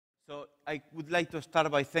I would like to start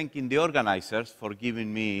by thanking the organizers for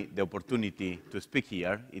giving me the opportunity to speak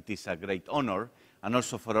here. It is a great honor, and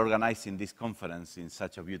also for organizing this conference in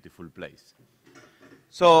such a beautiful place.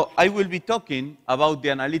 So I will be talking about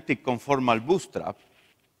the analytic conformal bootstrap.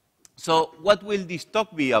 So what will this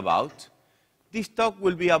talk be about? This talk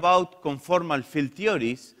will be about conformal field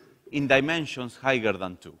theories in dimensions higher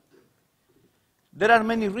than 2. There are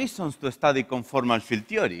many reasons to study conformal field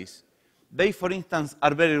theories. They, for instance,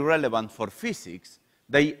 are very relevant for physics.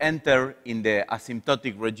 They enter in the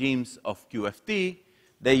asymptotic regimes of QFT.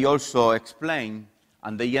 They also explain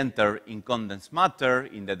and they enter in condensed matter,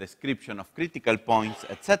 in the description of critical points,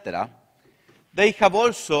 etc. They have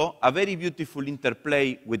also a very beautiful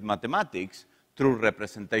interplay with mathematics through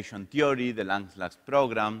representation theory, the Lang's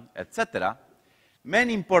program, etc.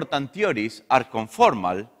 Many important theories are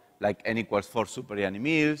conformal, like n equals 4 super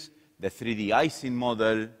Yang-Mills, the 3D Ising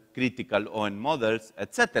model, critical ON models,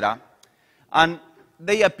 etc. And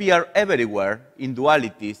they appear everywhere in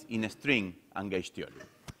dualities in string and gauge theory.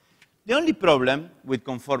 The only problem with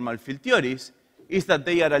conformal field theories is that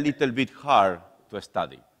they are a little bit hard to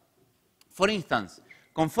study. For instance,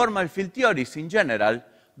 conformal field theories in general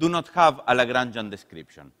do not have a Lagrangian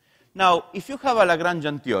description. Now, if you have a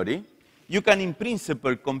Lagrangian theory, you can in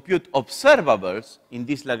principle compute observables in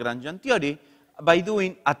this Lagrangian theory by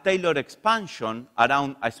doing a Taylor expansion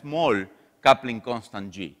around a small coupling constant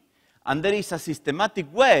G. And there is a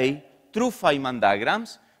systematic way through Feynman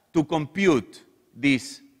diagrams to compute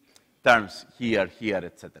these terms here, here,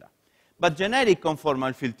 etc. But generic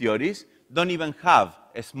conformal field theories don't even have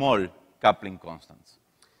a small coupling constants.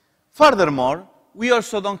 Furthermore, we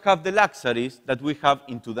also don't have the luxuries that we have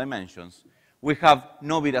in 2 dimensions. We have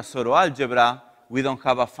no Virasoro algebra, we don't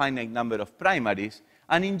have a finite number of primaries,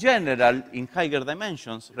 and in general, in higher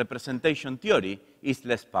dimensions, representation theory is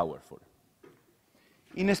less powerful.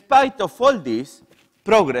 In spite of all this,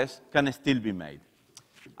 progress can still be made.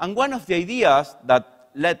 And one of the ideas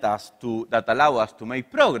that allow us to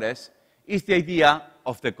make progress is the idea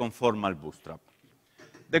of the conformal bootstrap.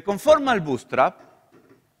 The conformal bootstrap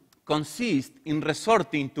consists in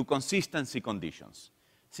resorting to consistency conditions.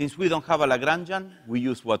 Since we don't have a Lagrangian, we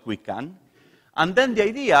use what we can. And then the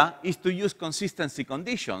idea is to use consistency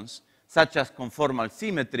conditions, such as conformal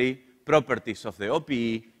symmetry, properties of the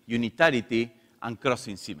OPE, unitarity, and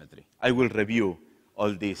crossing symmetry. I will review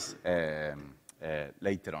all this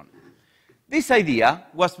later on. This idea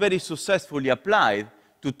was very successfully applied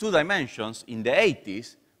to 2 dimensions in the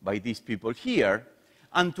 80s by these people here,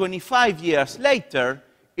 and 25 years later,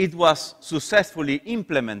 it was successfully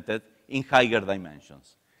implemented in higher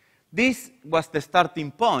dimensions. This was the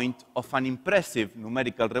starting point of an impressive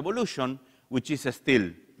numerical revolution, which is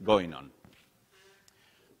still going on.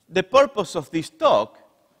 The purpose of this talk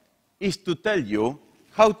is to tell you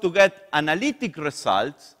how to get analytic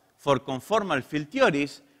results for conformal field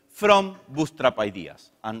theories from bootstrap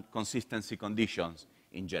ideas and consistency conditions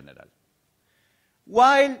in general.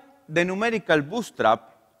 While the numerical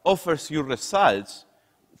bootstrap offers you results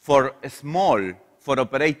for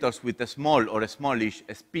operators with a small or a smallish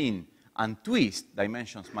spin and twist,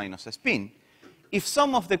 dimensions minus a spin, if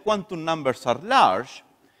some of the quantum numbers are large,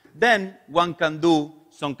 then one can do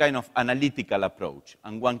some kind of analytical approach,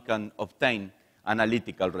 and one can obtain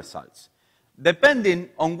analytical results. Depending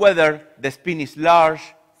on whether the spin is large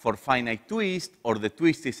for finite twist, or the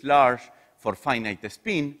twist is large for finite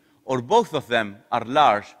spin, or both of them are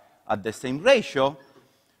large at the same ratio,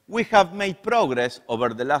 we have made progress over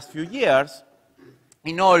the last few years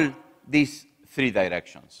in all these 3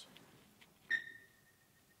 directions.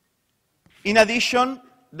 In addition,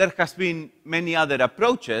 there has been many other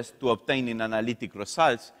approaches to obtaining analytic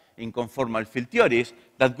results in conformal field theories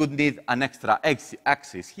that would need an extra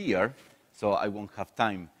axis here, so I won't have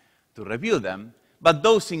time to review them. But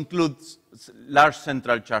those include large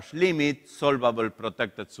central charge limit, solvable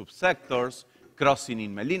protected subsectors, crossing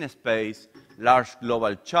in Mellin space, large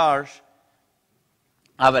global charge,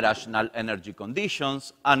 average null energy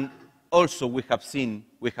conditions, and also we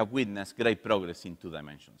have witnessed great progress in 2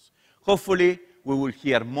 dimensions. Hopefully, we will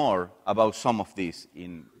hear more about some of these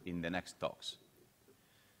in the next talks.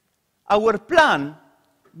 Our plan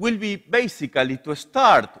will be basically to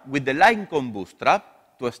start with the line-con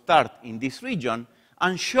bootstrap, to start in this region,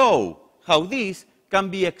 and show how this can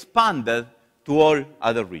be expanded to all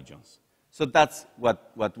other regions. So that's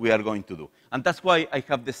what we are going to do. And that's why I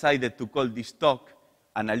have decided to call this talk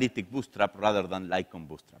analytic bootstrap rather than line-con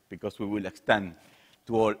bootstrap, because we will extend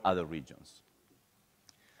to all other regions.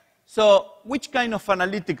 So which kind of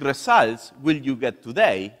analytic results will you get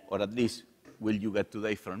today, or at least will you get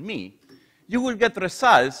today from me? You will get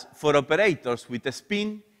results for operators with a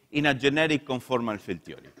spin in a generic conformal field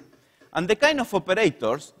theory. And the kind of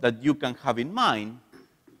operators that you can have in mind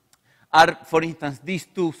are, for instance, these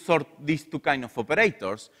two kind of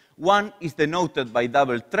operators. One is denoted by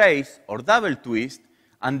double trace or double twist,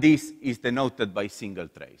 and this is denoted by single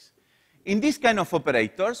trace. In this kind of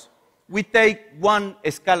operators, we take one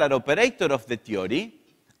scalar operator of the theory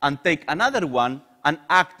and take another one and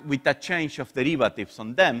act with a change of derivatives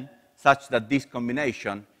on them such that this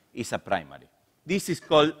combination is a primary. This is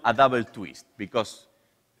called a double twist because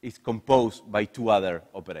it's composed by two other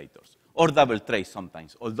operators, or double trace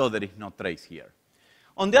sometimes, although there is no trace here.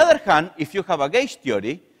 On the other hand, if you have a gauge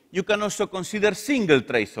theory, you can also consider single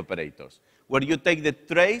trace operators, where you take the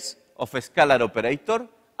trace of a scalar operator,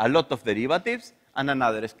 a lot of derivatives, and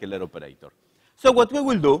another scalar operator. So what we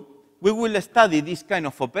will do, we will study these kind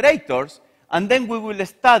of operators, and then we will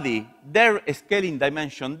study their scaling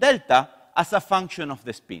dimension delta as a function of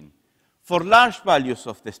the spin. For large values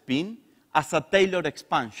of the spin, as a Taylor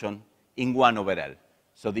expansion in 1 over L.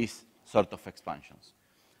 So these sort of expansions.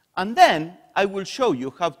 And then I will show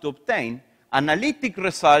you how to obtain analytic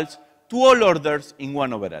results to all orders in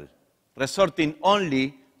 1 over L, resorting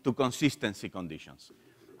only to consistency conditions.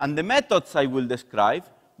 And the methods I will describe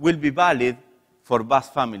will be valid for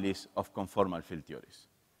vast families of conformal field theories.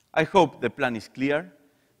 I hope the plan is clear.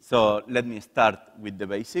 So let me start with the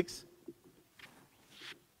basics.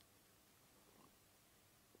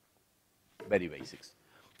 Very basics.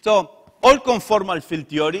 So all conformal field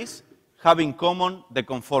theories have in common the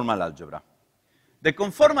conformal algebra. The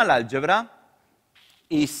conformal algebra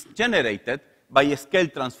is generated by scale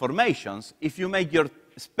transformations. If you make your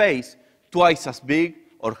space twice as big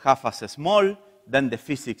or half as small, then the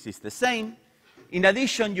physics is the same. In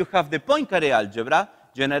addition, you have the Poincaré algebra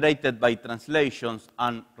generated by translations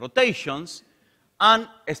and rotations, and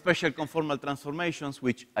special conformal transformations,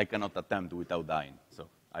 which I cannot attempt without dying, so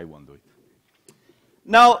I won't do it.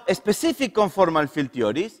 Now, specific conformal field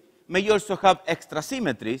theories may also have extra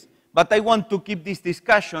symmetries, but I want to keep this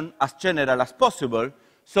discussion as general as possible,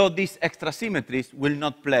 so these extra symmetries will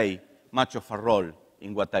not play much of a role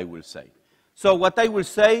in what I will say. So what I will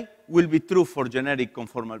say will be true for generic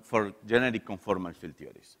conformal field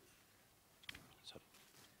theories. Sorry.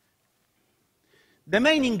 The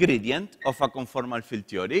main ingredient of a conformal field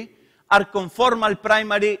theory are conformal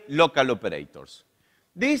primary local operators.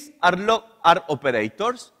 These are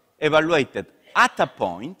operators evaluated at a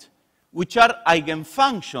point which are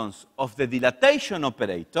eigenfunctions of the dilatation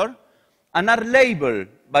operator and are labeled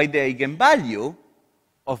by the eigenvalue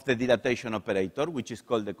of the dilatation operator, which is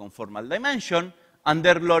called the conformal dimension, and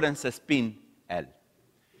their Lorentz spin L.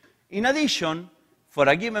 In addition, for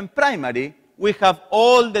a given primary, we have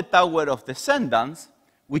all the tower of descendants,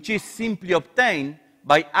 which is simply obtained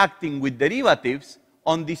by acting with derivatives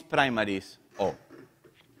on these primaries O.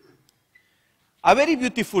 A very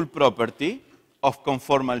beautiful property of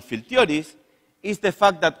conformal field theories is the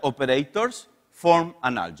fact that operators form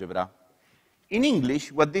an algebra. In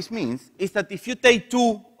English, what this means is that if you take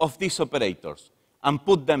two of these operators and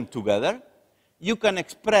put them together, you can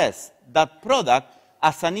express that product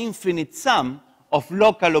as an infinite sum of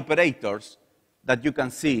local operators that you can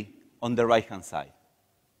see on the right-hand side.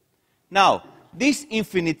 Now, this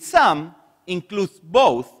infinite sum includes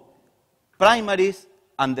both primaries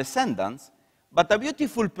and descendants, but a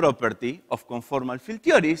beautiful property of conformal field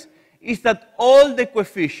theories is that all the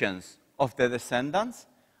coefficients of the descendants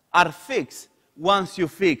are fixed once you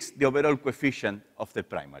fix the overall coefficient of the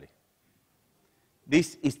primary.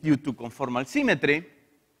 This is due to conformal symmetry.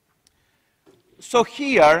 So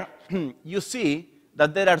here you see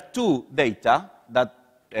that there are two data that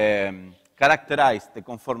characterize the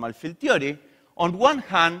conformal field theory. On one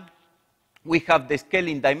hand, we have the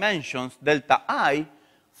scaling dimensions delta I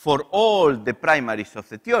for all the primaries of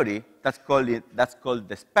the theory. That's called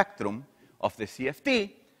the spectrum of the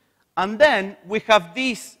CFT. And then we have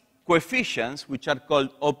these coefficients, which are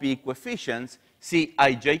called OPE coefficients, C,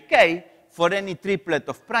 I, J, K, for any triplet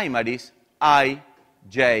of primaries, I,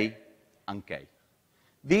 J, and K.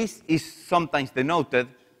 This is sometimes denoted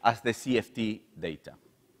as the CFT data.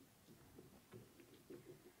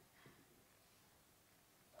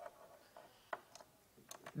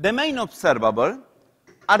 The main observable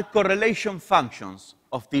are correlation functions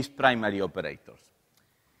of these primary operators.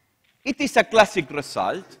 It is a classic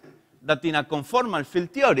result that in a conformal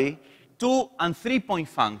field theory, 2 and 3 point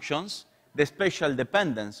functions, the spatial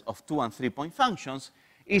dependence of 2 and 3 point functions,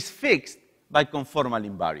 is fixed by conformal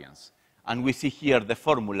invariance. And we see here the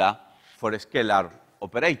formula for scalar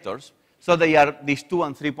operators. So these 2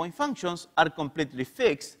 and 3 point functions are completely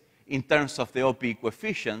fixed in terms of the OPE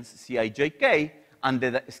coefficients, Ci, J, K, and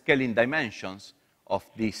the scaling dimensions of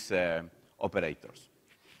these operators.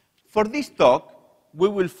 For this talk, we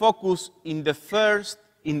will focus in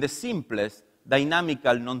the simplest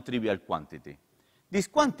dynamical non-trivial quantity. This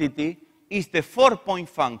quantity is the 4-point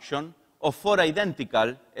function of 4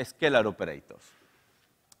 identical scalar operators.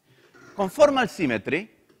 Conformal symmetry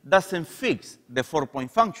doesn't fix the 4-point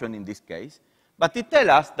function in this case, but it tells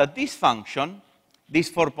us that this function,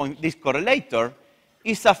 this correlator,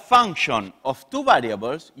 is a function of 2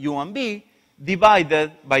 variables, u and b,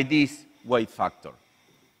 divided by this weight factor,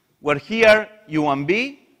 where here u and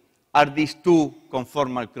b are these 2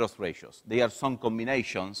 conformal cross ratios. They are some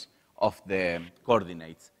combinations of the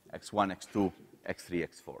coordinates x1, x2, x3,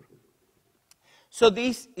 x4. So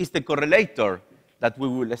this is the correlator that we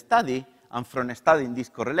will study, and from studying this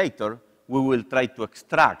correlator, we will try to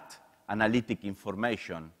extract analytic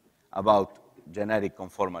information about generic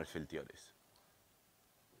conformal field theories.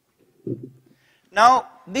 Now,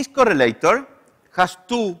 this correlator has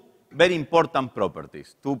 2 very important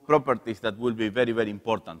properties, 2 properties that will be very, very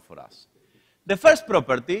important for us. The first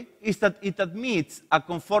property is that it admits a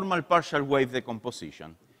conformal partial wave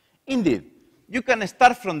decomposition. Indeed, you can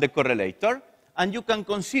start from the correlator, and you can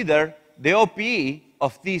consider the OPE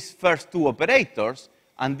of these first 2 operators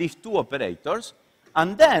and these 2 operators,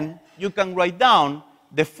 and then you can write down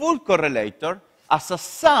the full correlator as a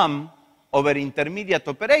sum over intermediate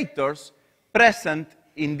operators present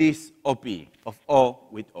in this OPE of O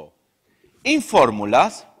with O. In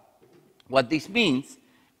formulas, what this means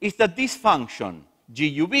is that this function,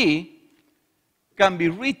 GUB, can be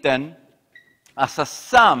written as a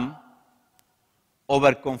sum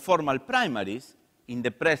over conformal primaries in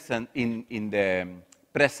the present in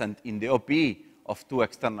the OPE of 2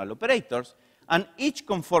 external operators, and each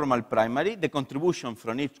conformal primary, the contribution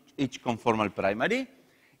from each conformal primary,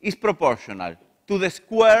 is proportional to the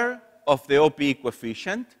square of the OPE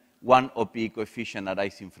coefficient, one OPE coefficient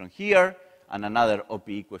arising from here, and another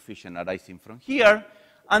OPE coefficient arising from here,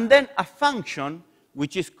 and then a function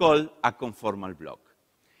which is called a conformal block.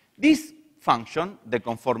 This function, the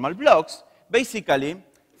conformal blocks, basically,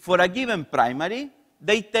 for a given primary,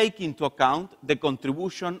 they take into account the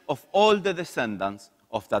contribution of all the descendants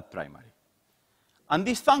of that primary. And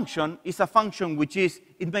this function is a function which is,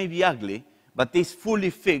 it may be ugly, but is fully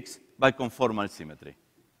fixed by conformal symmetry.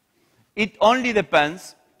 It only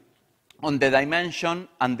depends on the dimension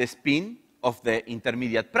and the spin of the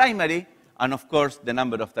intermediate primary, and of course, the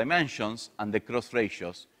number of dimensions and the cross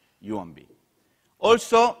ratios u and b.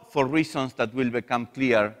 Also, for reasons that will become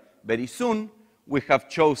clear very soon, we have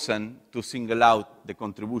chosen to single out the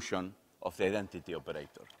contribution of the identity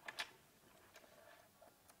operator.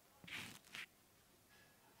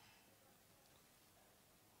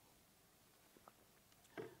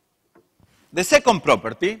 The second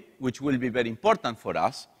property, which will be very important for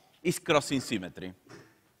us, is crossing symmetry.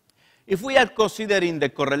 If we are considering the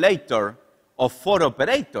correlator of 4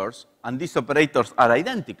 operators, and these operators are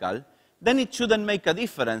identical, then it shouldn't make a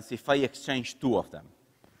difference if I exchange 2 of them.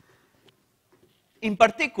 In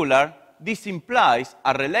particular, this implies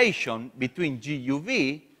a relation between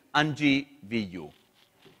GUV and GVU.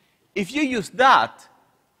 If you use that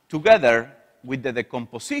together with the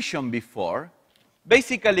decomposition before,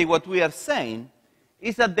 basically what we are saying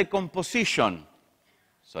is that the decomposition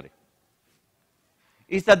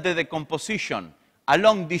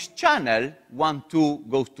along this channel, 1, 2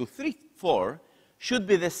 goes to 3, 4, should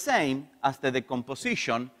be the same as the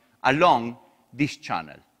decomposition along this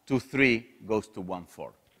channel, 2, 3 goes to 1,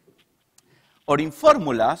 4. Or in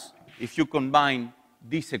formulas, if you combine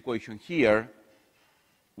this equation here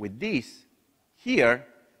with this here,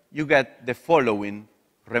 you get the following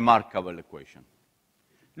remarkable equation.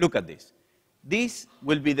 Look at this. This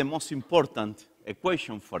will be the most important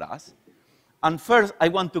equation for us. And first, I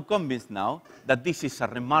want to convince now that this is a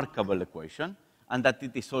remarkable equation and that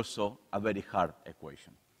it is also a very hard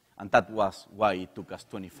equation. And that was why it took us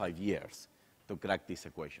 25 years to crack this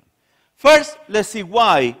equation. First, let's see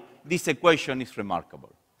why this equation is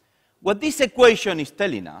remarkable. What this equation is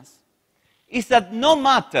telling us is that no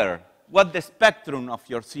matter what the spectrum of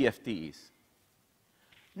your CFT is,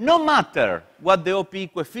 no matter what the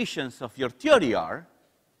OPE coefficients of your theory are,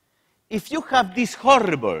 if you have this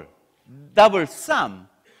horrible double sum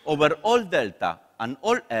over all delta and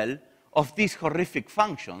all L of these horrific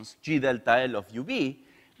functions, G delta L of UB,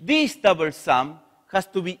 this double sum has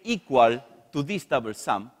to be equal to this double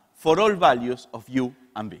sum for all values of U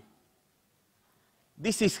and B.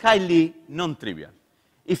 This is highly non-trivial.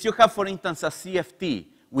 If you have, for instance, a CFT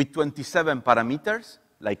with 27 parameters,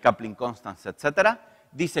 like coupling constants, etc.,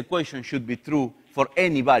 this equation should be true for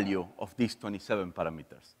any value of these 27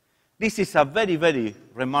 parameters. This is a very, very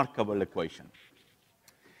remarkable equation.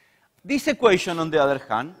 This equation, on the other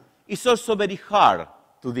hand, is also very hard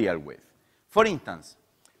to deal with. For instance,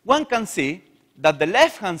 one can see that the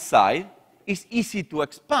left-hand side is easy to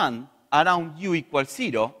expand around u equals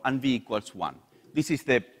 0 and v equals 1. This is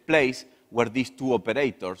the place where these two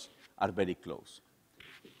operators are very close.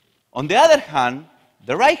 On the other hand,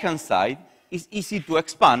 the right-hand side is easy to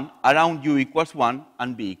expand around u equals 1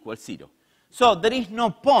 and v equals 0. So there is no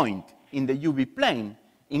point in the UV plane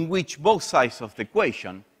in which both sides of the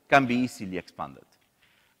equation can be easily expanded.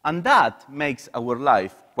 And that makes our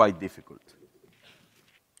life quite difficult.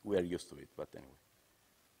 We are used to it, but anyway.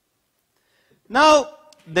 Now,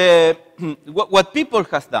 what people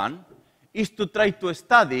have done is to try to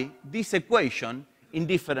study this equation in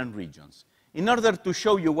different regions. In order to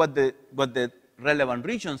show you what the relevant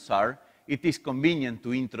regions are, it is convenient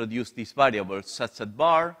to introduce these variables, z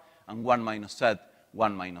bar, and 1 minus z,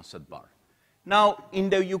 1 minus z bar. Now, in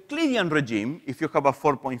the Euclidean regime, if you have a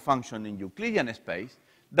 4-point function in Euclidean space,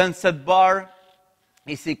 then z bar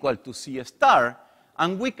is equal to c star,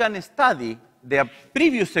 and we can study the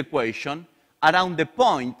previous equation around the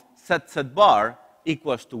point z bar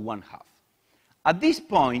equals to 1/2. At this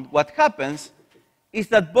point, what happens is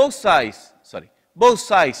that both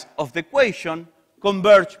sides of the equation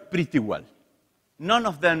converge pretty well. None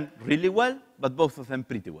of them really well, but both of them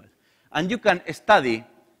pretty well. And you can study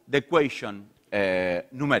the equation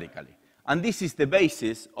numerically. And this is the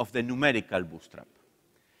basis of the numerical bootstrap.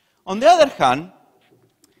 On the other hand,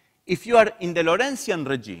 if you are in the Lorentzian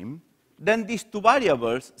regime, then these two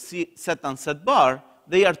variables, z and z bar,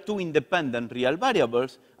 they are two independent real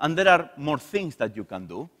variables, and there are more things that you can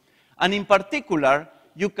do. And in particular,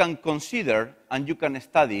 you can consider and you can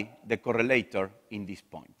study the correlator in this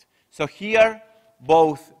point. So here,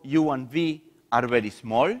 both u and v are very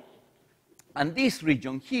small, and this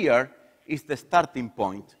region here is the starting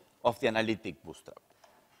point of the analytic bootstrap.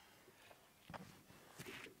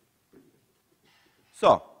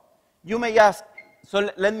 So, you may ask, so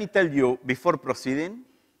let me tell you, before proceeding,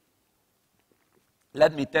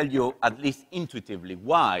 let me tell you at least intuitively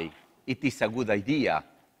why it is a good idea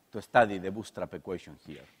to study the bootstrap equation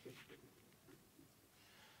here.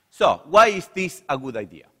 So, why is this a good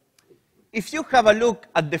idea? If you have a look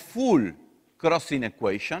at the full crossing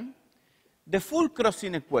equation, the full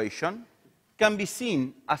crossing equation can be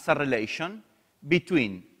seen as a relation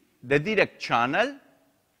between the direct channel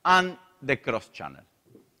and the cross channel.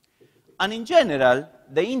 And in general,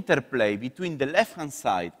 the interplay between the left-hand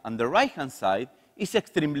side and the right-hand side is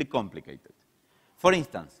extremely complicated. For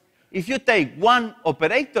instance, if you take one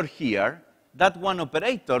operator here, that one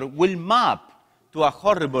operator will map to a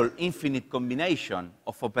horrible infinite combination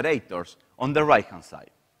of operators on the right-hand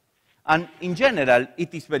side. And in general,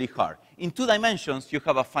 it is very hard. In 2 dimensions, you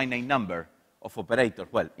have a finite number of operators.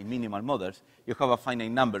 Well, in minimal models, you have a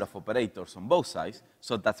finite number of operators on both sides,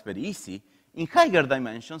 so that's very easy. In higher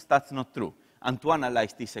dimensions, that's not true. And to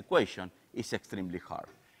analyze this equation is extremely hard.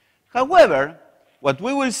 However, what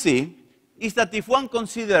we will see is that if one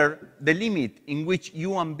considers the limit in which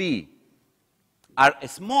u and v are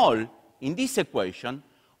small in this equation,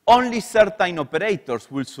 only certain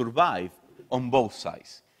operators will survive on both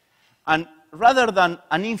sides. And rather than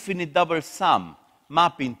an infinite double sum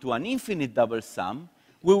mapping to an infinite double sum,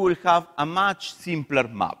 we will have a much simpler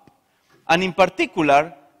map. And in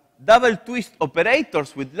particular, double twist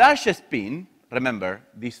operators with large spin, remember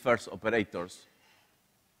these first operators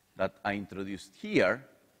that I introduced here,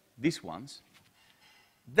 these ones,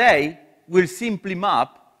 they will simply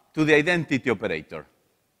map to the identity operator,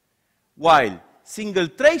 while single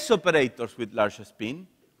trace operators with large spin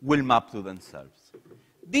will map to themselves.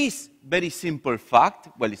 This very simple fact,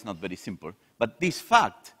 well, it's not very simple, but this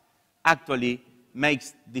fact actually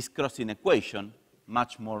makes this crossing equation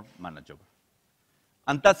much more manageable.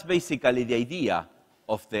 And that's basically the idea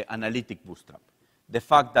of the analytic bootstrap. The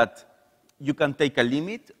fact that you can take a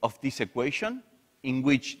limit of this equation in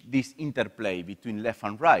which this interplay between left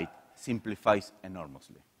and right simplifies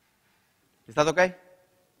enormously. Is that okay?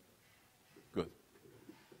 Good.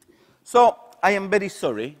 So I am very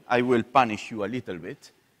sorry. I will punish you a little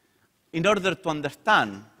bit. In order to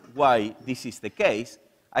understand why this is the case,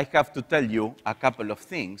 I have to tell you a couple of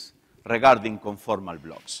things regarding conformal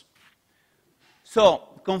blocks.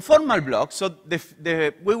 So conformal blocks, so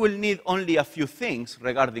we will need only a few things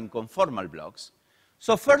regarding conformal blocks.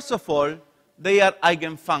 So first of all, they are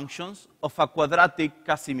eigenfunctions of a quadratic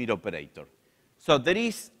Casimir operator. So there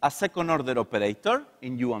is a second-order operator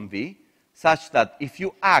in U and V, such that if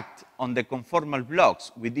you act on the conformal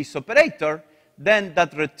blocks with this operator, then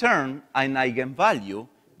that returns an eigenvalue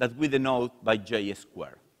that we denote by J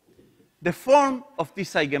squared. The form of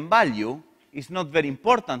this eigenvalue is not very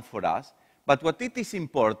important for us, but what it is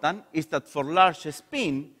important is that for large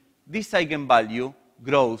spin, this eigenvalue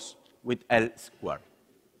grows with L squared.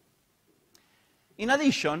 In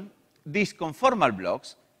addition, these conformal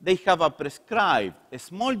blocks, they have a prescribed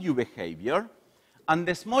small u behavior, and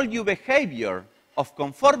the small u behavior of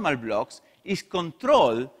conformal blocks is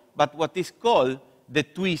controlled by what is called the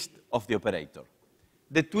twist of the operator.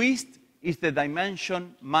 The twist is the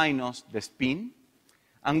dimension minus the spin,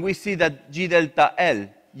 and we see that G delta L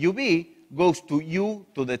UV goes to u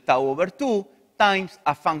to the tau over 2 times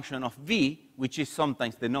a function of v, which is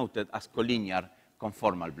sometimes denoted as collinear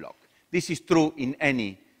conformal block. This is true in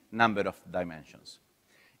any number of dimensions.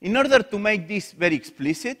 In order to make this very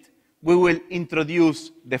explicit, we will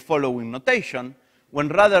introduce the following notation, when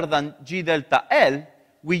rather than G delta L,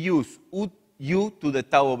 we use u to the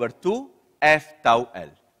tau over 2 f tau L.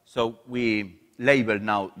 So we label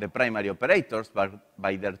now the primary operators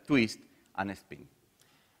by their twist and spin.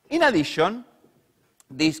 In addition,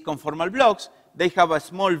 these conformal blocks, they have a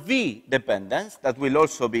small v dependence that will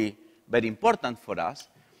also be very important for us,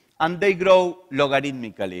 and they grow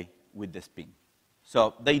logarithmically with the spin.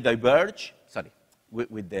 So they diverge,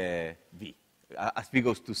 with the v. As v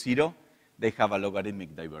goes to 0, they have a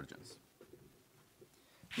logarithmic divergence.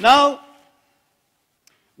 Now,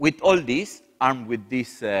 with all this, armed with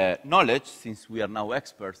this knowledge, since we are now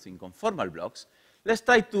experts in conformal blocks, let's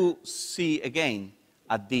try to see again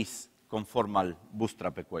at this conformal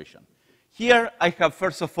bootstrap equation. Here I have,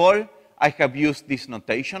 first of all, I have used this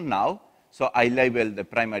notation now. So I label the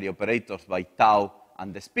primary operators by tau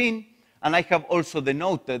and the spin, and I have also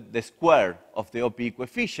denoted the square of the OPE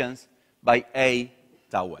coefficients by a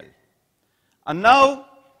tau L. And now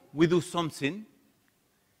we do something.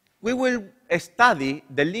 We will study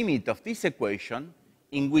the limit of this equation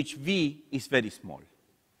in which v is very small.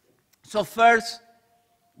 So first,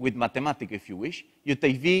 with mathematics if you wish, you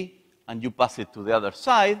take v and you pass it to the other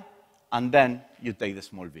side, and then you take the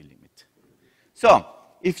small v limit. So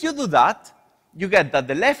if you do that, you get that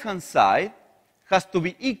the left-hand side has to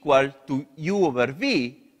be equal to u over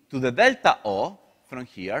v to the delta O from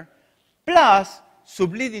here, plus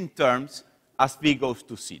subleading terms as v goes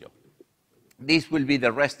to 0. This will be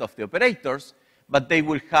the rest of the operators, but they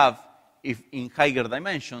will have, if in higher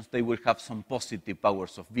dimensions, they will have some positive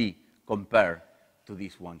powers of v compared to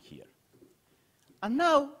this one here. And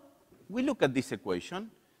now we look at this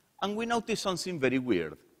equation, and we notice something very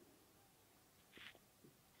weird.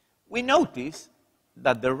 We notice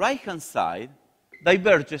that the right-hand side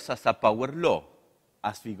diverges as a power law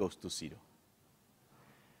as v goes to 0.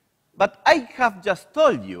 But I have just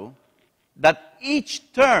told you that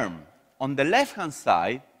each term on the left-hand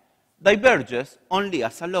side diverges only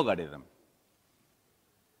as a logarithm.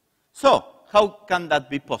 So how can that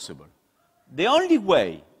be possible? The only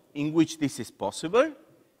way in which this is possible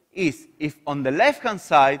is if on the left-hand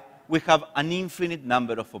side we have an infinite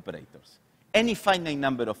number of operators. Any finite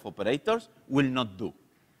number of operators will not do.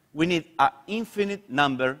 We need an infinite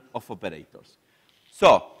number of operators.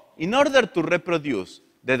 So in order to reproduce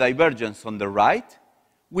the divergence on the right,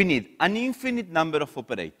 we need an infinite number of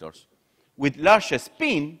operators with large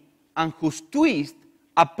spin and whose twist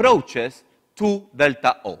approaches to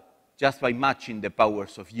delta O, just by matching the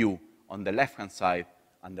powers of u on the left-hand side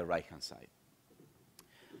and the right-hand side.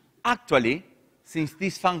 Actually, since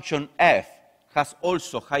this function f has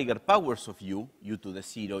also higher powers of u to the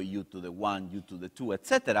 0, u to the 1, u to the 2,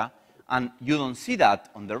 etc., and you don't see that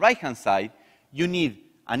on the right-hand side, you need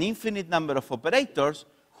an infinite number of operators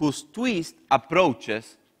whose twist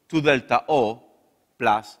approaches to delta O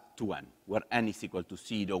plus 2n, where n is equal to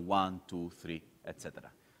 0, 1, 2, 3, etc.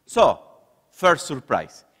 So, first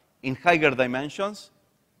surprise, in higher dimensions,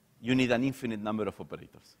 you need an infinite number of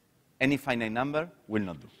operators. Any finite number will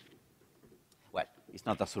not do. Well, it's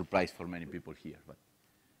not a surprise for many people here, but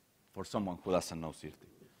for someone who doesn't know certainly.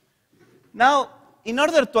 Now, in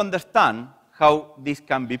order to understand how this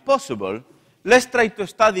can be possible, let's try to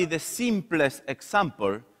study the simplest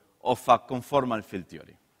example of a conformal field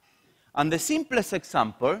theory. And the simplest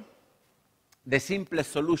example, the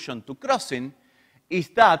simplest solution to crossing, is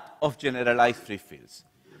that of generalized free fields.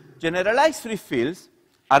 Generalized free fields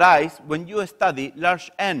arise when you study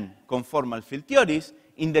large n conformal field theories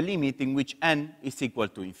in the limit in which n is equal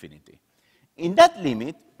to infinity. In that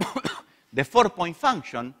limit, the 4-point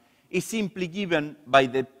function is simply given by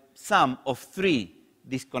the sum of 3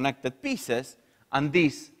 disconnected pieces, and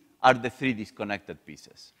these are the 3 disconnected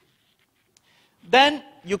pieces. Then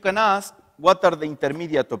you can ask, what are the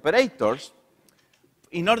intermediate operators?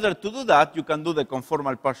 In order to do that, you can do the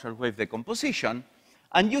conformal partial wave decomposition,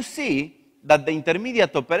 and you see that the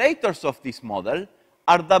intermediate operators of this model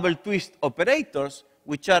are double twist operators,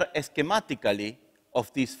 which are schematically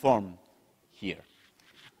of this form here.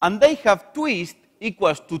 And they have twist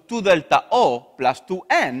equals to 2 delta O plus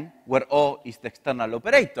 2n, where O is the external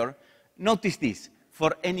operator. Notice this,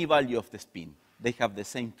 for any value of the spin. They have the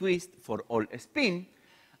same twist for all spin,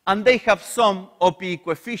 and they have some OPE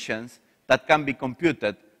coefficients that can be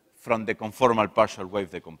computed from the conformal partial wave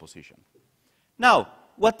decomposition. Now,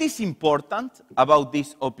 what is important about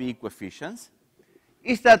these OPE coefficients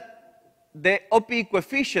is that the OPE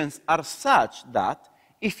coefficients are such that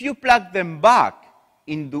if you plug them back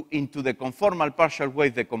into the conformal partial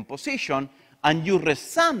wave decomposition and you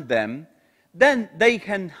resum them, then they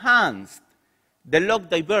enhance the log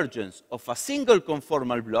divergence of a single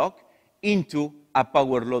conformal block into a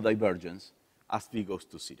power law divergence as V goes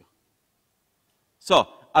to 0. So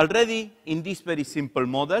already in this very simple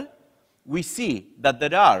model, we see that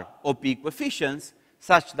there are OPE coefficients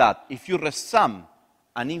such that if you resum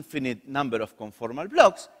an infinite number of conformal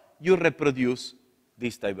blocks, you reproduce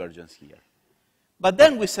this divergence here. But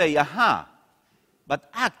then we say, aha, but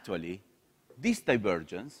actually, this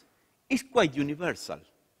divergence is quite universal.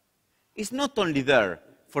 It's not only there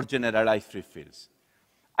for generalized free fields.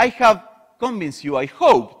 I have convinced you, I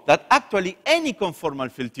hope, that actually any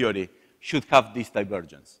conformal field theory should have this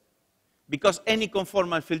divergence. Because any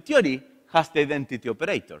conformal field theory has the identity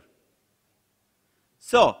operator.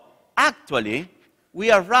 So, actually,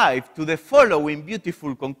 we arrive to the following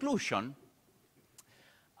beautiful conclusion.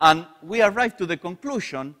 And we arrive to the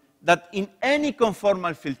conclusion that in any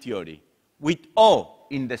conformal field theory with O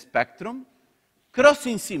in the spectrum,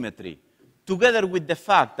 crossing symmetry, together with the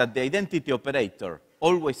fact that the identity operator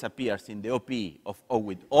always appears in the OPE of O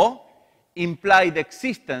with O, imply the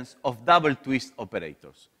existence of double twist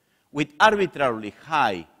operators with arbitrarily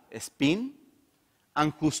high spin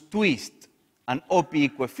and whose twist and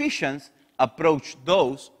OPE coefficients approach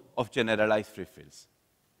those of generalized free fields.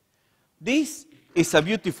 This is a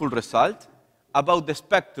beautiful result about the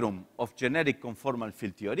spectrum of generic conformal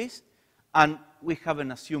field theories, and we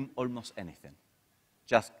haven't assumed almost anything,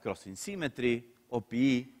 just crossing symmetry,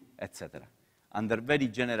 OPE, etc. Under very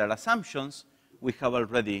general assumptions, we have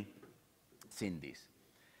already seen this.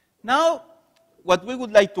 Now, what we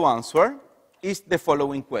would like to answer is the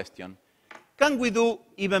following question. Can we do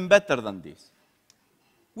even better than this?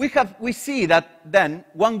 We see that then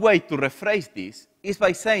one way to rephrase this is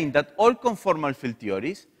by saying that all conformal field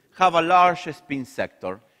theories have a large spin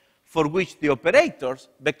sector for which the operators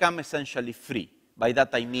become essentially free. By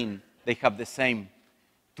that I mean they have the same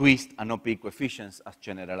twist and OPE coefficients as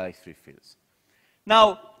generalized free fields.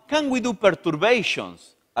 Now, can we do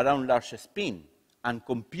perturbations around large spin and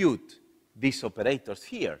compute these operators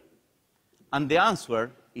here? And the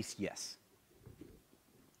answer is yes.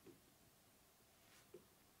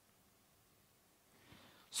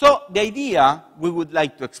 So the idea we would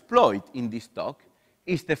like to exploit in this talk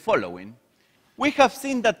is the following. We have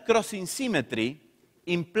seen that crossing symmetry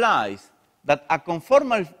implies that a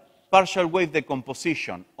conformal partial wave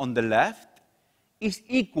decomposition on the left is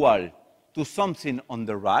equal to something on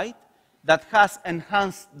the right that has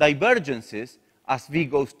enhanced divergences as V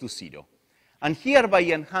goes to 0. And here by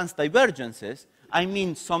enhanced divergences, I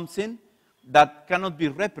mean something that cannot be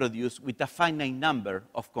reproduced with a finite number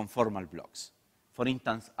of conformal blocks. For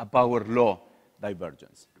instance, a power law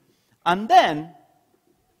divergence. And then,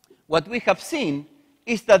 what we have seen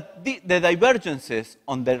is that the divergences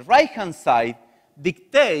on the right-hand side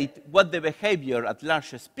dictate what the behavior at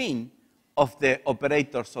large spin of the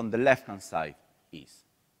operators on the left-hand side is.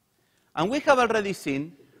 And we have already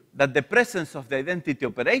seen that the presence of the identity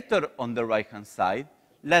operator on the right-hand side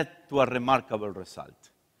led to a remarkable result.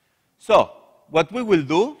 So, what we will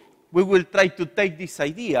do, we will try to take this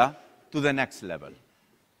idea to the next level.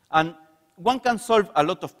 And one can solve a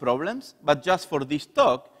lot of problems, but just for this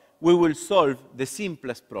talk, we will solve the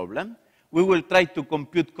simplest problem. We will try to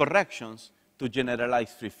compute corrections to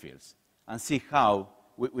generalized free fields and see how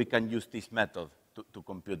we can use this method to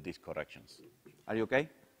compute these corrections. Are you okay?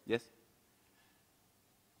 Yes?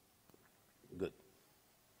 Good.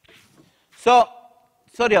 So,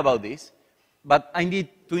 sorry about this, but I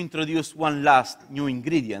need to introduce one last new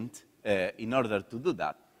ingredient in order to do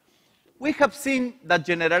that. We have seen that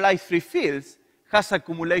generalized free fields has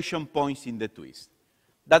accumulation points in the twist.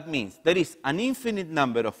 That means there is an infinite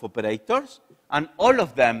number of operators, and all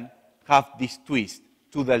of them have this twist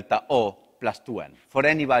 2 delta O plus 2n for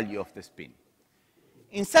any value of the spin.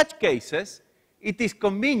 In such cases, it is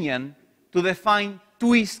convenient to define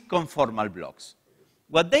twist conformal blocks.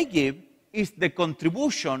 What they give is the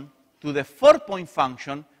contribution to the 4-point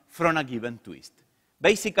function from a given twist.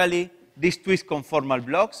 Basically, these twist conformal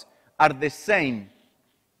blocks are the same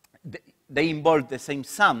They involve the same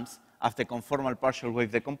sums as the conformal partial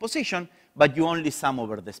wave decomposition, but you only sum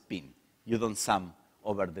over the spin. You don't sum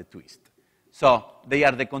over the twist. So they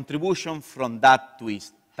are the contribution from that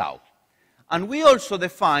twist tau. And we also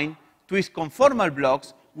define twist conformal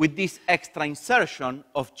blocks with this extra insertion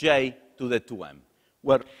of j to the 2m,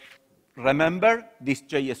 where, remember, this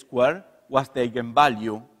j squared was the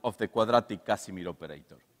eigenvalue of the quadratic Casimir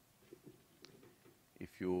operator.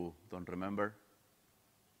 If you don't remember,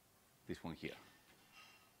 this one here.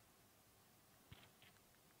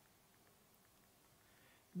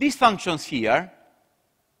 These functions here,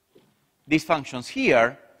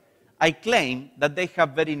 I claim that they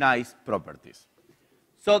have very nice properties.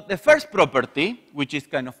 So the first property, which is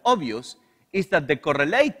kind of obvious, is that the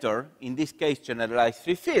correlator, in this case generalized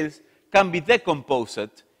free fields, can be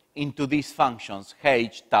decomposed into these functions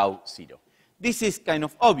h, tau, 0. This is kind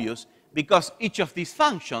of obvious because each of these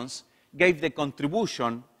functions gave the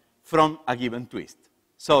contribution from a given twist.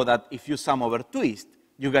 So that if you sum over twist,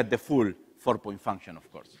 you get the full 4-point function,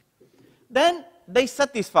 of course. Then they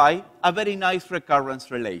satisfy a very nice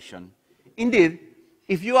recurrence relation. Indeed,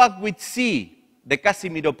 if you act with C, the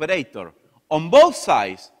Casimir operator, on both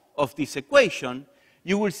sides of this equation,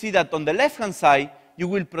 you will see that on the left-hand side, you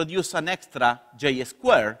will produce an extra j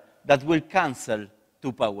squared that will cancel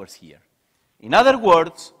 2 powers here. In other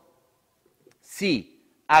words, C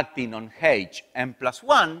acting on h m plus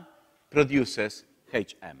 1 produces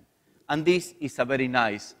hm. And this is a very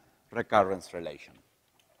nice recurrence relation.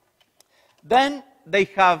 Then they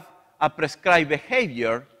have a prescribed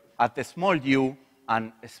behavior at a small u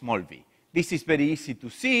and a small v. This is very easy to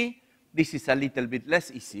see. This is a little bit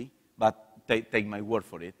less easy, but take my word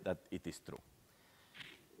for it that it is true.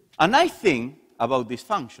 A nice thing about these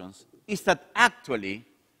functions is that actually,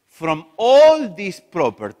 from all these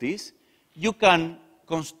properties, you can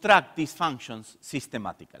construct these functions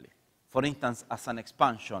systematically. For instance, as an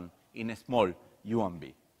expansion in a small u and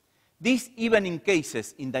v. This even in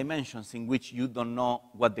cases in dimensions in which you don't know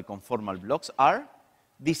what the conformal blocks are,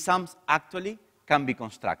 these sums actually can be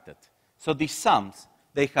constructed. So these sums,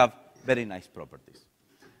 they have very nice properties.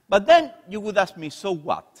 But then you would ask me, so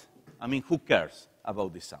what? I mean, who cares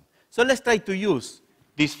about this sum? So let's try to use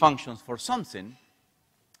these functions for something.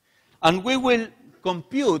 And we will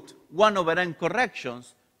compute 1 over n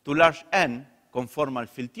corrections to large n conformal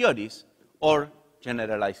field theories or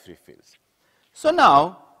generalized free fields. So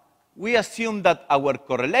now, we assume that our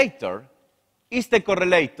correlator is the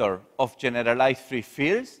correlator of generalized free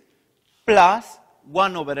fields plus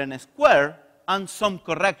 1 over n squared and some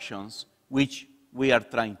corrections which we are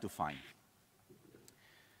trying to find.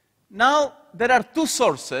 Now, there are 2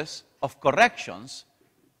 sources of corrections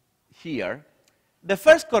here. The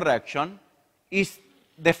first correction is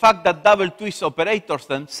the fact that double twist operators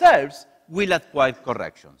themselves will acquire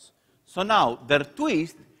corrections. So now, their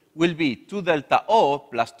twist will be 2 delta O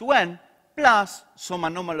plus 2n plus some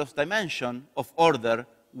anomalous dimension of order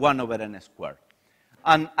 1 over n squared.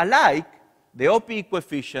 And alike, the OPE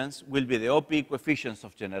coefficients will be the OPE coefficients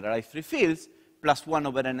of generalized free fields plus 1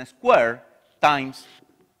 over n squared times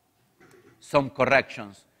some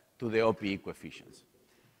corrections to the OPE coefficients.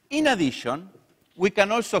 In addition, we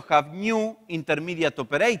can also have new intermediate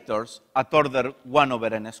operators at order 1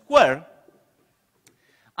 over n squared.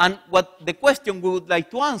 And what the question we would like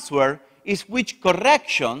to answer is which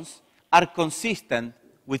corrections are consistent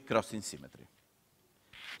with crossing symmetry.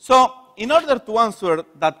 So in order to answer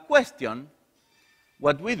that question,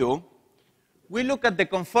 what we do, we look at the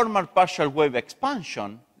conformal partial wave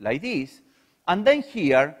expansion like this, and then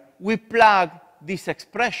here we plug this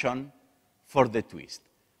expression for the twist.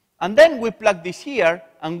 And then we plug this here,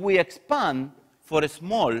 and we expand for a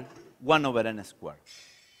small 1 over n squared.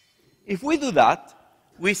 If we do that,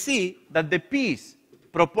 we see that the piece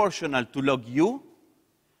proportional to log u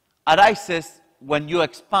arises when you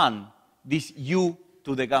expand this u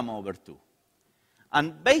to the gamma over 2.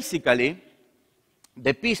 And basically,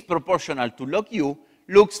 the piece proportional to log u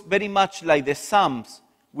looks very much like the sums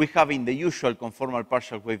we have in the usual conformal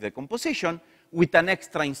partial wave decomposition with an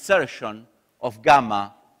extra insertion of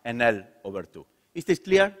gamma and L over 2. Is this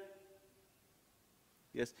clear?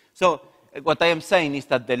 Yes? So what I am saying is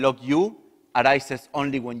that the log u arises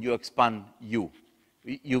only when you expand u.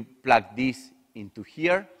 You plug this into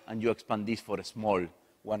here, and you expand this for a small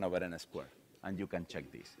 1 over n squared, and you can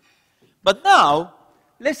check this. But now,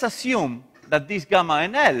 let's assume that this gamma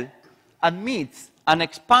and L admits an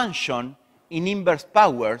expansion in inverse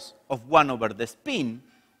powers of 1 over the spin,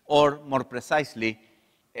 or more precisely,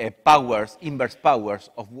 inverse powers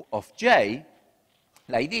of j,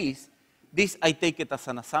 like this. This, I take it as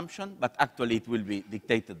an assumption, but actually it will be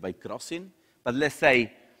dictated by crossing. But let's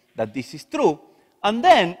say that this is true. And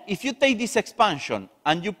then, if you take this expansion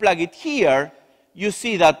and you plug it here, you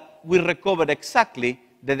see that we recover exactly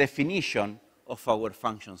the definition of our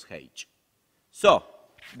functions h. So,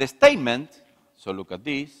 the statement, so look at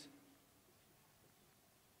this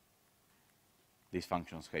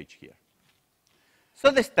functions h here.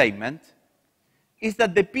 So the statement is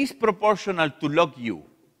that the piece proportional to log u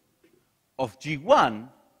of G1,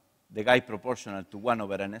 the guy proportional to 1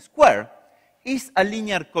 over n squared, is a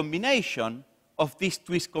linear combination of these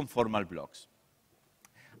twist conformal blocks.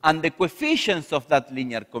 And the coefficients of that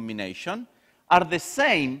linear combination are the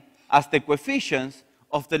same as the coefficients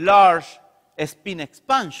of the large spin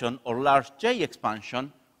expansion or large J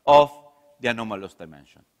expansion of the anomalous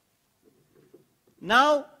dimension.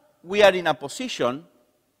 Now we are in a position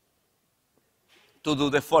to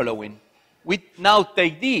do the following. We now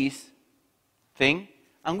take this thing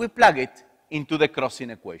and we plug it into the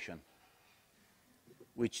crossing equation,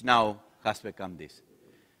 which now has become this.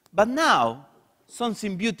 But now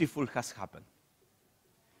something beautiful has happened.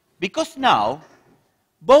 Because now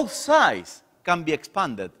both sides can be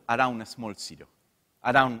expanded around a small zero,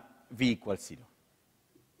 around v equals 0.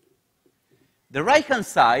 The right-hand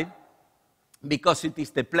side, because it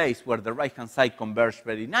is the place where the right-hand side converges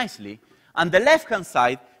very nicely, and the left-hand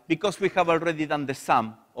side, because we have already done the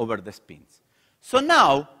sum over the spins. So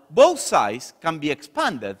now, both sides can be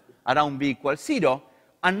expanded around v equals 0,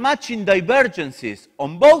 and matching divergences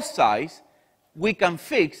on both sides, we can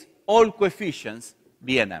fix all coefficients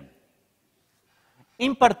v and m.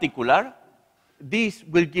 In particular, this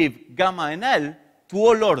will give gamma and L to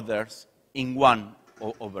all orders in 1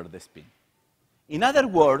 over the spin. In other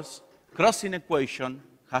words, crossing equation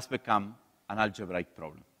has become an algebraic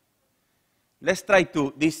problem. Let's try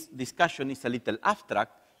to, this discussion is a little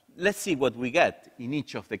abstract. Let's see what we get in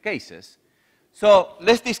each of the cases. So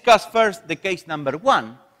let's discuss first the case number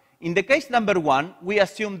 1. In the case number 1, we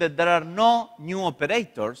assume that there are no new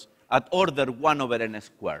operators at order 1 over n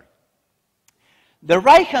squared. The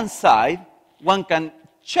right-hand side, one can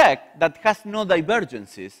check that has no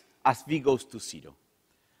divergences as v goes to 0.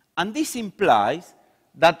 And this implies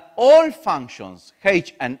that all functions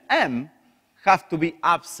h and m have to be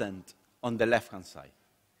absent on the left-hand side.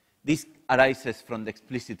 This arises from the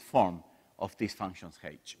explicit form of these functions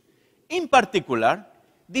h. In particular,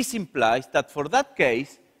 this implies that for that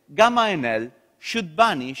case, gamma and L should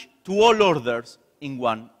vanish to all orders in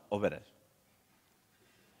 1 over L.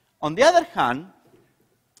 On the other hand,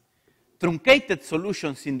 truncated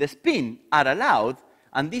solutions in the spin are allowed,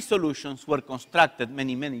 and these solutions were constructed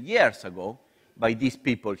many, many years ago by these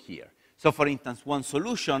people here. So for instance, one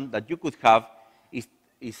solution that you could have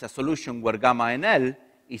is a solution where gamma and L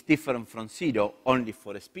is different from 0 only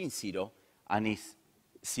for a spin 0 and is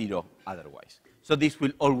 0 otherwise. So this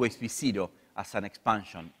will always be 0 as an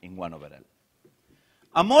expansion in 1 over L.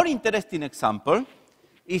 A more interesting example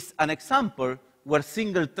is an example where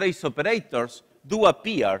single trace operators do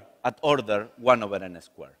appear at order 1 over n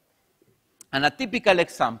squared. And a typical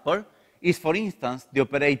example is, for instance, the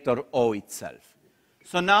operator O itself.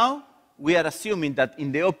 So now we are assuming that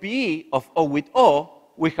in the OPE of O with O,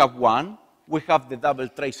 we have 1, we have the double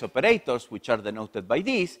trace operators, which are denoted by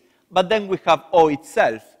this, but then we have O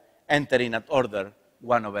itself entering at order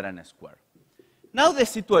 1 over n squared. Now the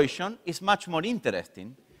situation is much more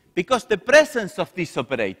interesting because the presence of this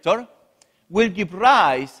operator will give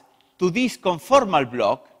rise to this conformal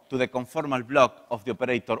block, to the conformal block of the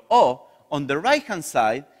operator O on the right-hand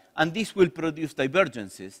side, and this will produce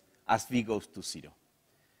divergences as v goes to 0.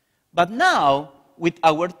 But now, with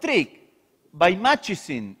our trick, by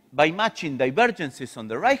matching divergences on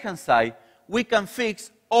the right-hand side, we can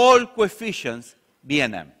fix all coefficients v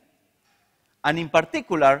and m. And in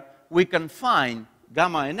particular, we can find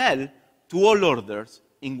gamma and L to all orders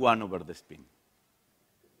in 1 over the spin.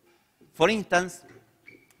 For instance,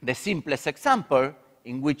 the simplest example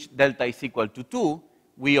in which delta is equal to 2,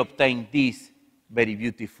 we obtain this very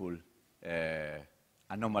beautiful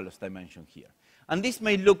anomalous dimension here. And this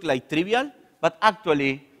may look like trivial, but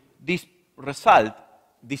actually this result,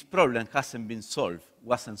 this problem hasn't been solved,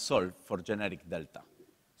 wasn't solved for generic delta.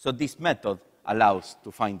 So this method allows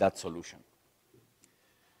to find that solution.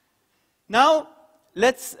 Now,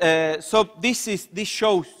 so this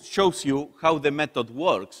shows you how the method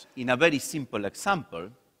works in a very simple example.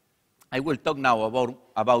 I will talk now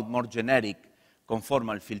about more generic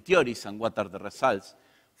conformal field theories and what are the results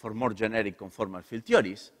for more generic conformal field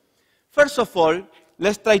theories. First of all,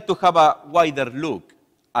 let's try to have a wider look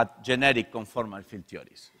at generic conformal field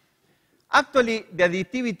theories. Actually, the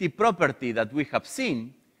additivity property that we have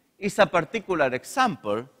seen is a particular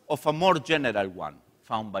example of a more general one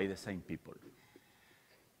found by the same people.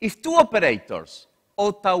 If two operators,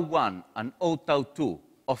 O tau 1 and O tau 2,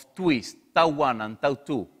 of twist tau 1 and tau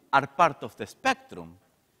 2 are part of the spectrum,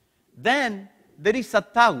 then there is a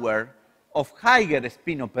tower of higher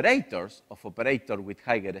spin operators, of operator with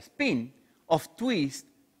higher spin, of twist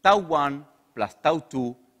tau 1 plus tau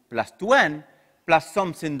 2 plus 2n plus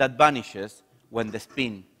something that vanishes when the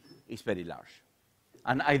spin is very large.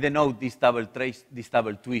 And I denote this double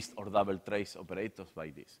twist or double trace operators by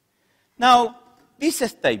this. Now, this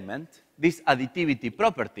statement, this additivity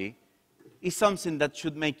property, is something that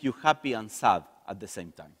should make you happy and sad at the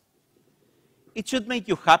same time. It should make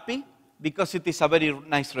you happy because it is a very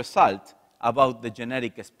nice result about the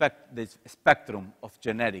generic the spectrum of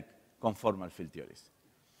generic conformal field theories.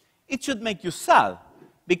 It should make you sad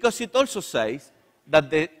because it also says that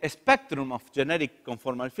the spectrum of generic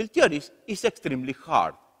conformal field theories is extremely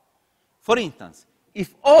hard. For instance,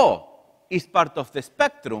 if O is part of the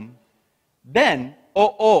spectrum, then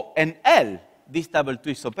OO and L, these double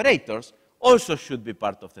twist operators, also should be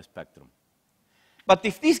part of the spectrum. But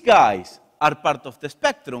if these guys are part of the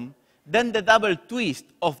spectrum, then the double twist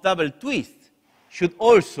of double twist should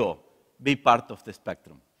also be part of the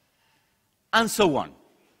spectrum, and so on.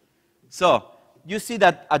 So you see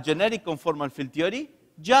that a generic conformal field theory,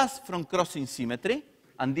 just from crossing symmetry,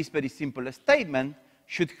 and this very simple statement,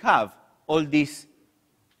 should have all these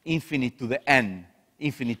infinite to the n,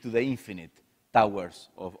 infinite to the infinite towers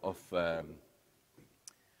of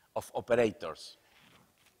operators.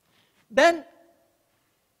 Then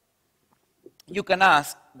you can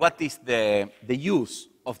ask, what is the use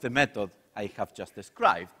of the method I have just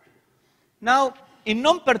described? Now, in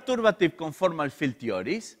non-perturbative conformal field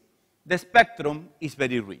theories, the spectrum is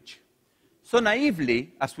very rich. So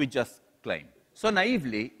naively, as we just claimed, so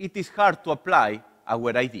naively, it is hard to apply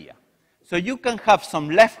our idea. So you can have some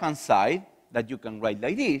left-hand side that you can write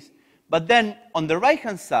like this, but then on the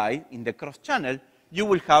right-hand side, in the cross-channel, you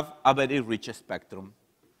will have a very rich spectrum.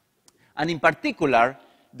 And in particular,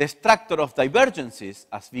 the structure of divergences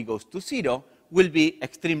as v goes to 0 will be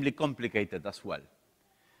extremely complicated as well.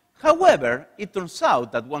 However, it turns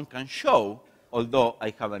out that one can show, although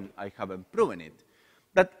I haven't proven it,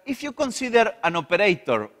 that if you consider an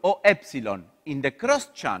operator O epsilon in the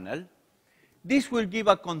cross-channel, this will give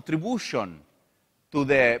a contribution to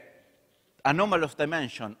the anomalous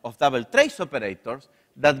dimension of double trace operators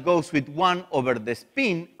that goes with 1 over the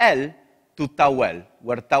spin L to tau L,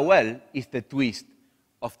 where tau L is the twist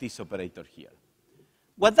of this operator here.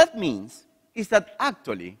 What that means is that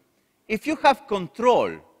actually, if you have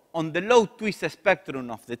control on the low twist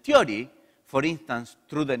spectrum of the theory, for instance,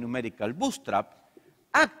 through the numerical bootstrap,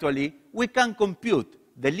 actually, we can compute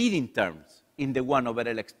the leading terms in the 1 over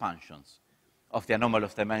L expansions of the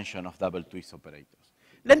anomalous dimension of double twist operators.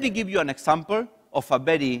 Let me give you an example of a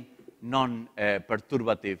very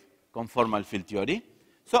non-perturbative conformal field theory.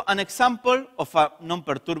 So an example of a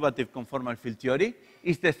non-perturbative conformal field theory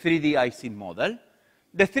is the 3D Ising model.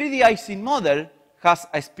 The 3D Ising model has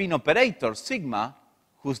a spin operator, sigma,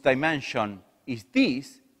 whose dimension is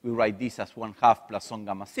this. We write this as 1/2 plus 1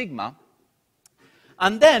 gamma sigma.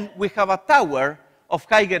 And then we have a tower of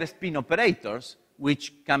higher spin operators,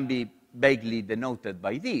 which can be vaguely denoted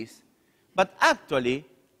by this. But actually,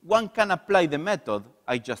 one can apply the method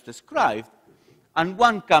I just described, and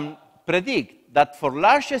one can predict that for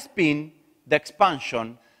large spin, the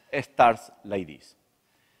expansion starts like this.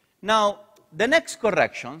 Now, the next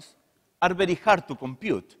corrections are very hard to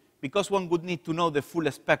compute, because one would need to know the full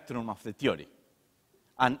spectrum of the theory.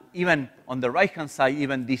 And even on the right-hand side,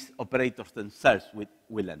 even these operators themselves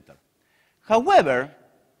will enter. However,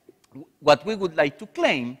 what we would like to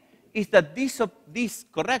claim is that these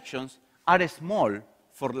corrections are small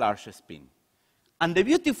for large spin. And the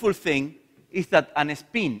beautiful thing is that an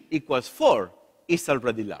spin equals 4 is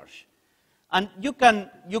already large. And you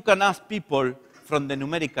can ask people from the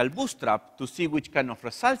numerical bootstrap to see which kind of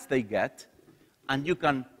results they get, and you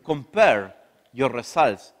can compare your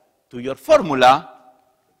results to your formula,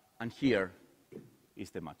 and here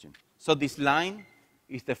is the matching. So this line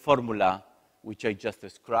is the formula which I just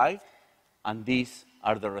described, and these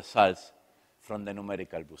are the results from the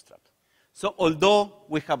numerical bootstrap. So although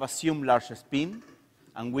we have assumed large spin,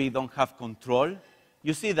 and we don't have control,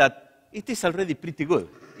 you see that it is already pretty good,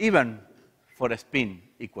 even for a spin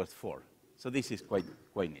equals 4. So this is quite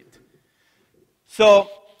neat. So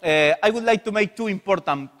I would like to make two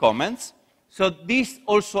important comments. So this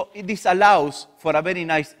allows for a very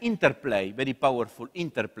nice interplay, very powerful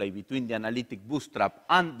interplay between the analytic bootstrap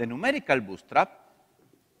and the numerical bootstrap.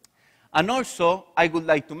 And also, I would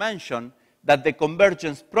like to mention that the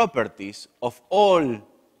convergence properties of all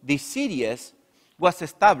these series was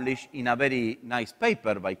established in a very nice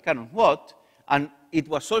paper by Karen Watt, and it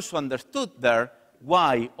was also understood there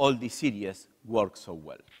why all these series work so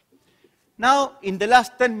well. Now, in the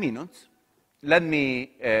last 10 minutes, let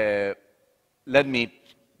me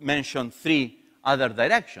mention 3 other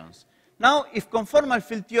directions. Now, if conformal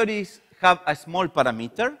field theories have a small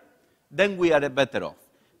parameter, then we are better off,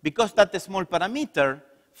 because that small parameter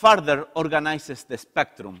further organizes the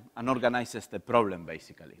spectrum and organizes the problem,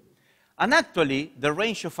 basically. And actually, the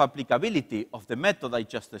range of applicability of the method I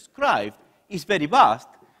just described is very vast,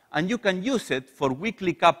 and you can use it for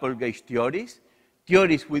weakly coupled gauge theories,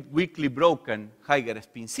 theories with weakly broken Higher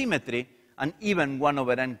spin symmetry, and even 1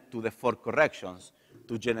 over n to the 4 corrections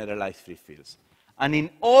to generalize free fields. And in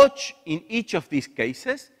each of these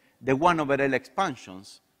cases, the 1 over L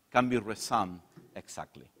expansions can be resummed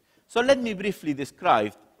exactly. So let me briefly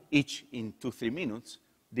describe each in 2-3 minutes,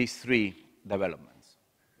 these 3 developments.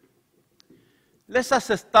 Let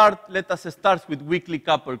us start with weakly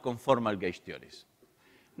coupled conformal gauge theories.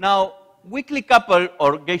 Now, weakly coupled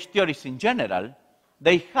or gauge theories in general,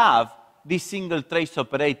 they have these single trace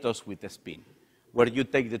operators with a spin, where you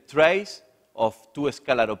take the trace of 2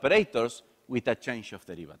 scalar operators with a change of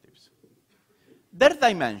derivatives. Their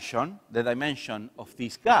dimension, the dimension of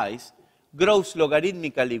these guys, grows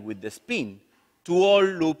logarithmically with the spin to all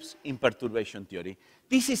loops in perturbation theory.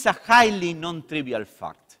 This is a highly non-trivial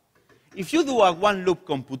fact. If you do a 1-loop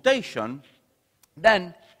computation,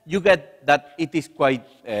 then you get that it is quite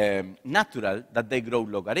natural that they grow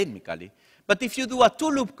logarithmically. But if you do a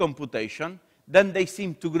 2-loop computation, then they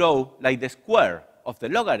seem to grow like the square of the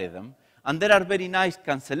logarithm, and there are very nice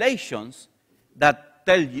cancellations that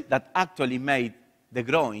tell you that actually made the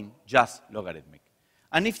growing just logarithmic.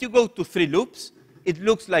 And if you go to 3 loops, it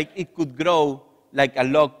looks like it could grow like a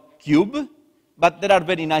log cube, but there are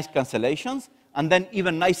very nice cancellations, and then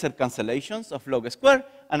even nicer cancellations of log square,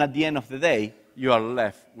 and at the end of the day, you are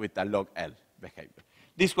left with a log L behavior.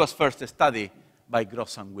 This was first studied by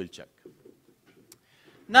Gross and Wilczek.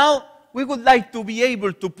 Now, we would like to be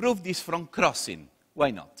able to prove this from crossing.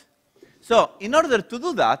 Why not? So, in order to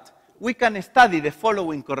do that, we can study the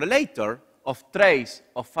following correlator of trace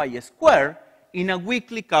of phi square in a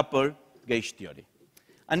weakly coupled gauge theory.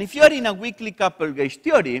 And if you are in a weakly coupled gauge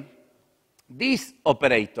theory, these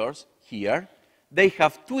operators here, they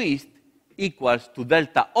have twist equals to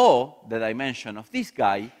delta O, the dimension of this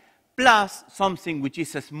guy, plus something which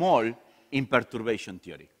is small in perturbation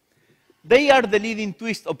theory. They are the leading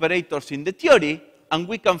twist operators in the theory, and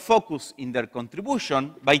we can focus in their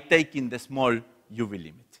contribution by taking the small UV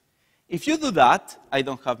limit. If you do that, I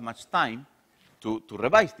don't have much time to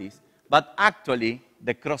revise this, but actually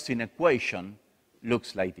the crossing equation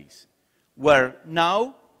looks like this, where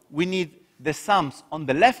now we need the sums on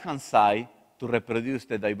the left-hand side to reproduce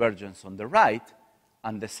the divergence on the right,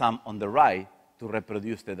 and the sum on the right to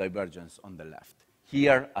reproduce the divergence on the left.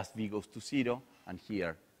 Here as V goes to 0, and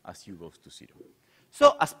here as U goes to 0.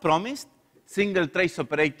 So as promised, single trace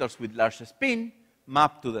operators with large spin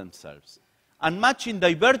map to themselves. And matching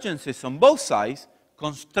divergences on both sides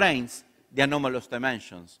constrains the anomalous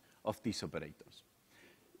dimensions of these operators.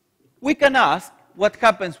 We can ask what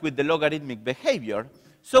happens with the logarithmic behavior,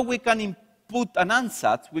 so we can input an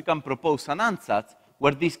ansatz, we can propose an ansatz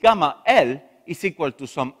where this gamma L is equal to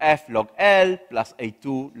some f log L plus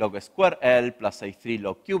A2 log square L plus A3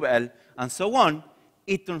 log cube L, and so on.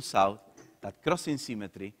 It turns out that crossing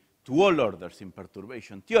symmetry to all orders in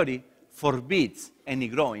perturbation theory forbids any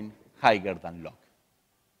growing higher than log.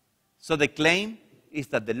 So the claim is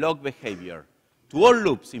that the log behavior to all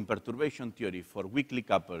loops in perturbation theory for weakly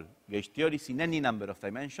coupled gauge theories in any number of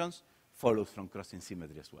dimensions follows from crossing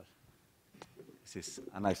symmetry as well. This is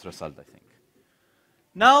a nice result, I think.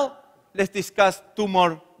 Now, let's discuss 2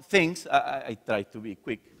 more things. I try to be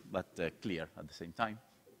quick, but clear at the same time.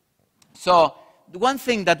 So, the one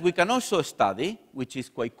thing that we can also study, which is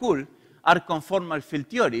quite cool, are conformal field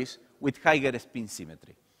theories with higher spin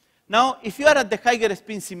symmetry. Now, if you are at the higher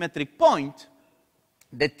spin symmetric point,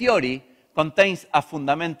 the theory contains a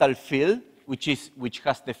fundamental field, which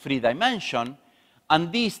has the free dimension,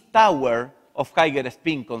 and this tower of higher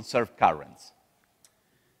spin conserved currents.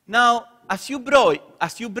 Now, as you break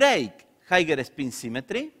higher spin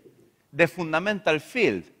symmetry, the fundamental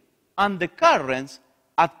field and the currents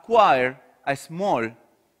acquire a small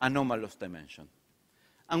anomalous dimension.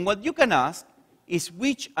 And what you can ask is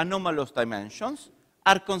which anomalous dimensions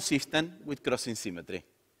are consistent with crossing symmetry.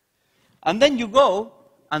 And then you go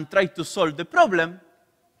and try to solve the problem,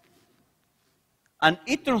 and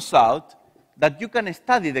it turns out that you can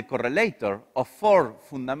study the correlator of 4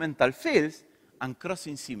 fundamental fields, and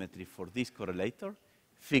crossing symmetry for this correlator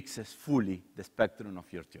fixes fully the spectrum of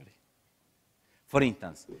your theory. For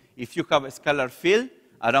instance, if you have a scalar field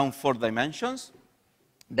around 4 dimensions,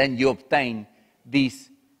 then you obtain this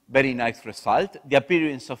very nice result. The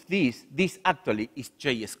appearance of this actually is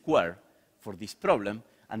J squared for this problem,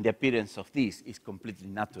 and the appearance of this is completely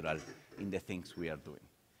natural in the things we are doing.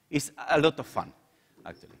 It's a lot of fun,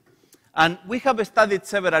 actually. And we have studied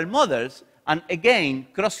several models, and again,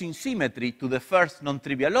 crossing symmetry to the first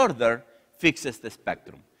non-trivial order fixes the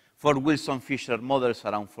spectrum. For Wilson-Fisher models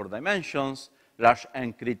around 4 dimensions, large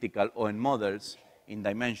N critical ON models in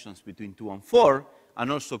dimensions between 2 and 4,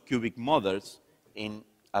 and also cubic models in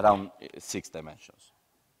around 6 dimensions.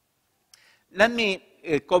 Let me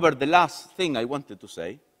cover the last thing I wanted to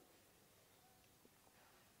say.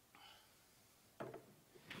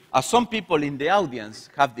 As some people in the audience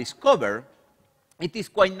have discovered, it is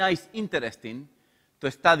quite nice, interesting to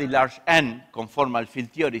study large N conformal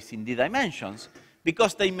field theories in D dimensions,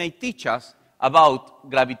 because they may teach us about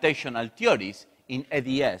gravitational theories in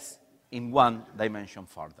ADS in 1 dimension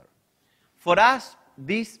further. For us,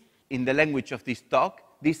 this, in the language of this talk,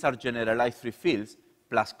 these are generalized free fields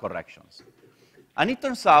plus corrections. And it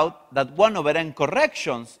turns out that 1 over n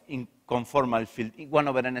corrections in conformal field, 1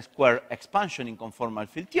 over n squared expansion in conformal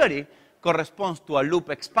field theory corresponds to a loop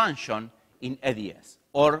expansion in ADS,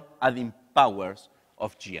 or adding powers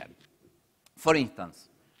of Gn. For instance,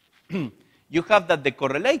 you have that the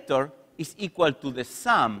correlator is equal to the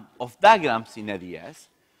sum of diagrams in ADS,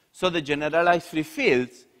 so the generalized free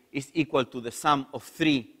fields is equal to the sum of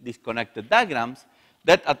 3 disconnected diagrams,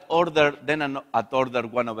 that at order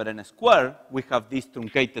 1 over n squared, we have these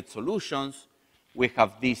truncated solutions, we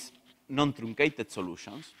have these non-truncated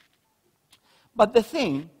solutions. But the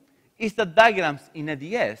thing is that diagrams in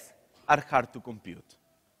ADS are hard to compute.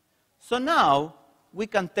 So now we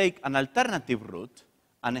can take an alternative route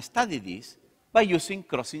and study this by using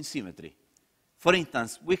crossing symmetry. For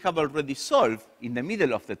instance, we have already solved in the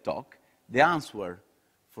middle of the talk the answer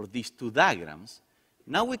for these 2 diagrams.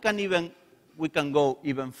 Now we can go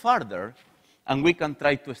even further, and we can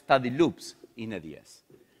try to study loops in ADS.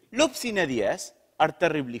 Loops in ADS are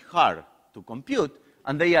terribly hard to compute,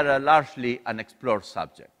 and they are largely an explored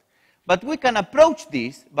subject. But we can approach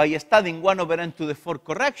this by studying 1 over n to the 4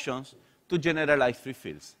 corrections to generalize free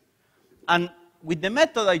fields. And with the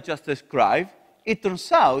method I just described, it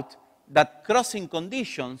turns out that crossing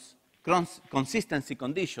conditions, consistency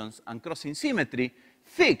conditions, and crossing symmetry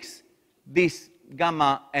fix this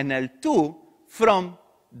gamma NL2 from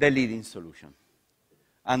the leading solution.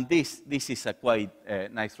 And this is a quite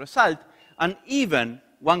nice result. And even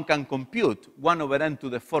one can compute 1 over n to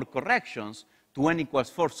the 4 corrections to n equals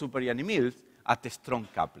 4 super-Yang-Mills at a strong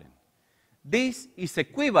coupling. This is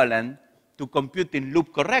equivalent to computing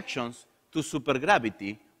loop corrections to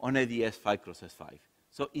supergravity on ADS 5 cross S5.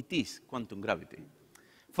 So it is quantum gravity.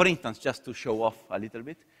 For instance, just to show off a little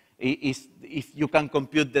bit, if you can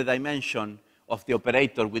compute the dimension of the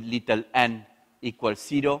operator with little n equals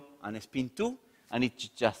 0 and spin 2, and it's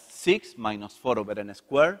just 6 minus 4 over n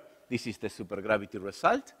squared, this is the supergravity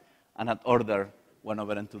result, and at order 1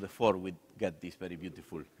 over n to the 4, we get this very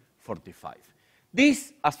beautiful 45.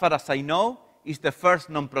 This, as far as I know, is the first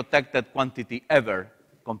non-protected quantity ever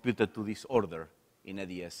computed to this order in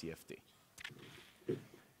ADS CFT.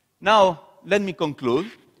 Now, let me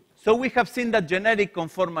conclude. So we have seen that generic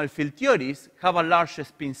conformal field theories have a large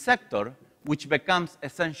spin sector, which becomes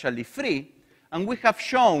essentially free, and we have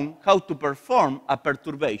shown how to perform a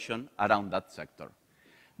perturbation around that sector.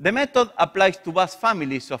 The method applies to vast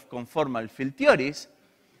families of conformal field theories.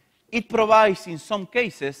 It provides, in some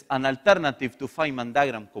cases, an alternative to Feynman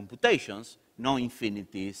diagram computations, no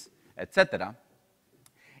infinities, etc.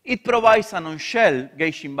 It provides an on-shell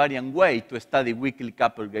gauge-invariant way to study weakly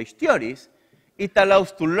coupled gauge theories. It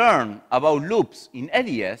allows to learn about loops in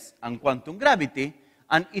ADS and quantum gravity,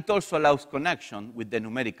 and it also allows connection with the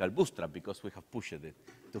numerical bootstrap, because we have pushed it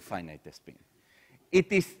to finite spin.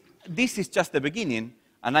 This is just the beginning,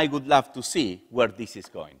 and I would love to see where this is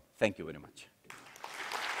going. Thank you very much.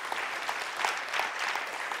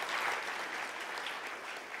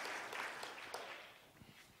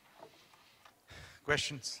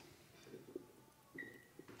 Questions?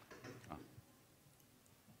 Oh.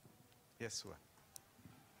 Yes, sir.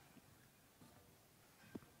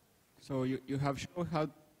 So you have shown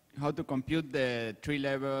how to compute the tree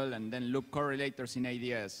level and then loop correlators in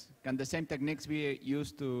ADS. Can the same techniques be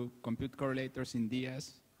used to compute correlators in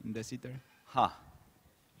DS, in the sitter?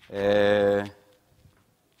 That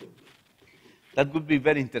would be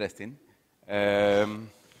very interesting.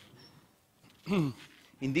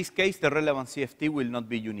 In this case, the relevant CFT will not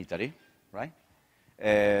be unitary, right?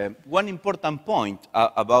 one important point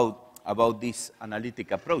about these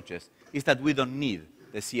analytic approaches is that we don't need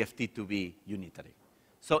the CFT to be unitary.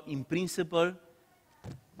 So in principle,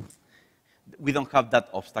 we don't have that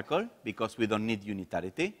obstacle because we don't need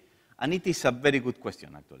unitarity. And it is a very good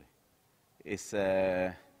question, actually. It's,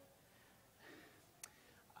 I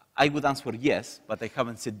would answer yes, but I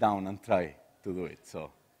haven't sit down and tried to do it.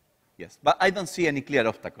 So yes, but I don't see any clear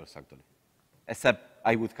obstacles, actually, except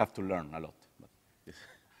I would have to learn a lot. But yes,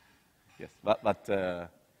 yes, but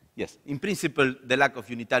yes, in principle, the lack of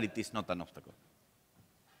unitarity is not an obstacle.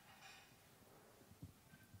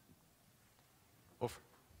 Off.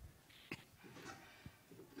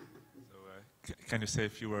 So, can you say a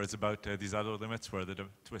few words about these other limits where the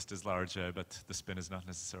twist is large, but the spin is not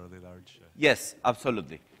necessarily large? Yes,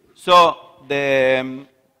 absolutely. So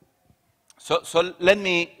so let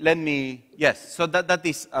me yes. So that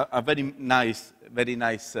is a very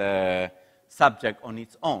nice subject on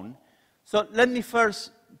its own. So let me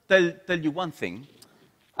first tell you one thing.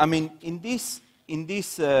 I mean, in this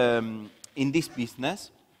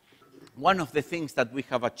business, one of the things that we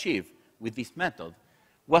have achieved with this method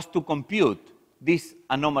was to compute this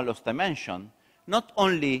anomalous dimension not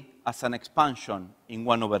only as an expansion in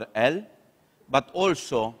 1 over L, but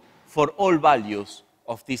also for all values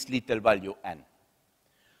of this little value n.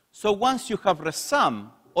 So once you have resummed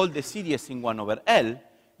all the series in 1 over L,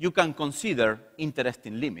 you can consider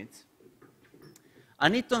interesting limits.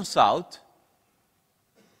 And it turns out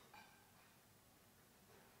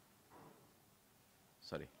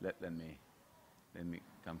sorry, let me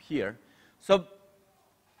come here. So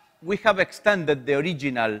we have extended the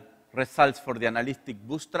original results for the analytic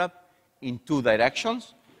bootstrap in 2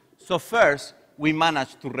 directions. So first, we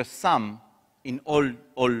managed to resum in all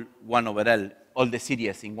 1 over L, all the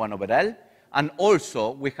series in 1 over L, and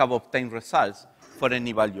also we have obtained results for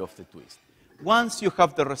any value of the twist. Once you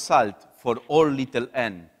have the result for all little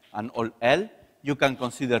n and all L, you can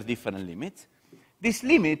consider different limits. This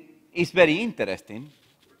limit is very interesting,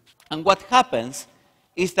 and what happens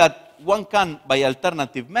is that one can, by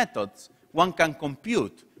alternative methods, one can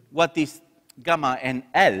compute what is gamma n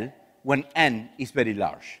L when n is very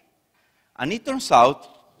large. And it turns out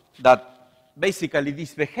that basically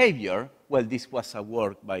this behavior, well, this was a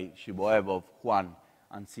work by Shiboevov, Juan,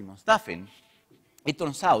 and Simon Staffin. It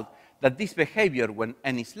turns out that this behavior when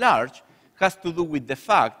n is large has to do with the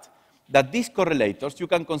fact that these correlators, you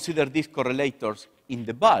can consider these correlators in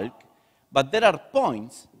the bulk, but there are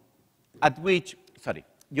points at which,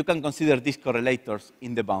 you can consider these correlators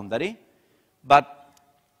in the boundary, but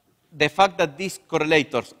the fact that these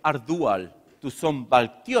correlators are dual to some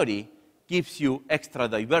bulk theory gives you extra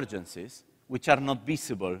divergences, which are not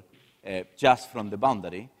visible just from the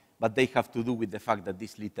boundary, but they have to do with the fact that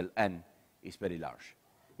this little n is very large.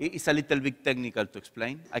 It's a little bit technical to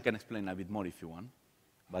explain. I can explain a bit more if you want.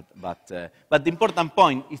 But the important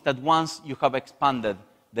point is that once you have expanded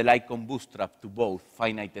the Lycon bootstrap to both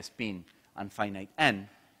finite spin and finite n,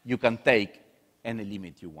 you can take any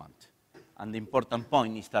limit you want. And the important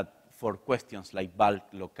point is that for questions like bulk,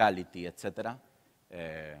 locality, etc.,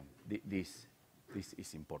 this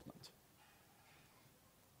is important.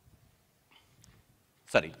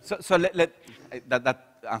 Sorry, that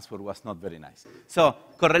answer was not very nice. So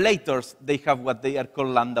correlators, they have what they are called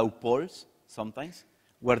Landau poles sometimes,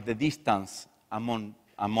 where the distance among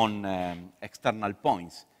external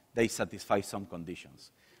points, they satisfy some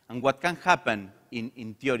conditions. And what can happen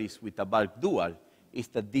in theories with a bulk dual is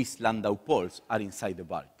that these Landau poles are inside the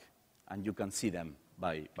bulk, and you can see them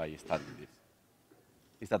by studying this.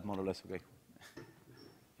 Is that more or less okay?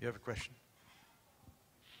 You have a question?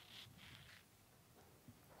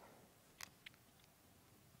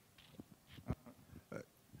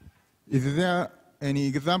 Is there any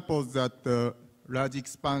examples that large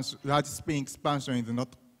spin expansion is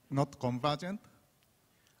not convergent?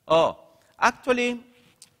 Oh, actually,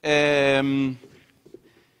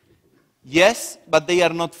 yes, but they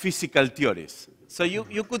are not physical theories. So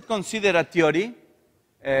you could consider a theory.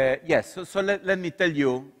 Yes. So let me tell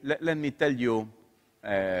you. Let me tell you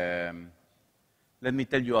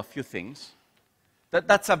a few things.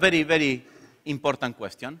 That's a very, very important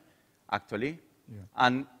question, actually. Yeah.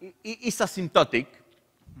 And it's asymptotic,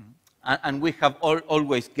 and we have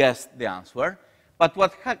always guessed the answer. But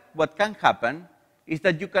what can happen is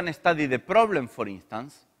that you can study the problem, for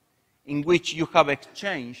instance, in which you have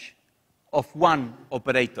exchange of one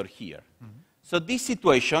operator here. Mm-hmm. So this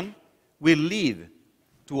situation will lead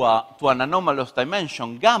to an anomalous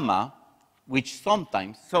dimension, gamma, which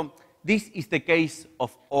sometimes, so this is the case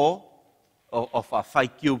of O, of a phi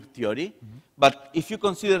cube theory, mm-hmm. But if you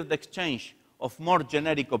consider the exchange of more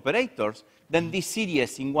generic operators, then these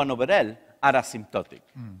series in 1 over L are asymptotic.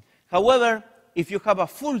 However, if you have a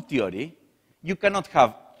full theory, you cannot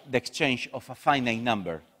have the exchange of a finite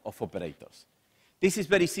number of operators. This is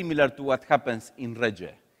very similar to what happens in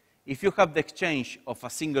Regge. If you have the exchange of a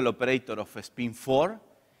single operator of a spin 4,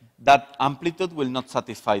 that amplitude will not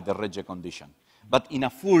satisfy the Regge condition. But in a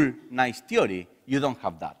full nice theory, you don't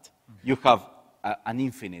have that. You have an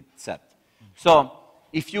infinite set. So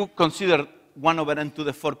if you consider 1 over n to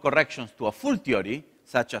the 4 corrections to a full theory,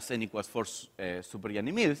 such as n equals 4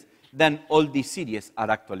 Super-Yanni-Mills, then all these series are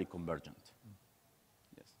actually convergent.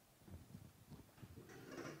 Yes.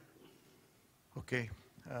 Okay.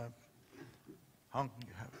 Hong,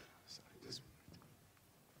 you have. Sorry, this one.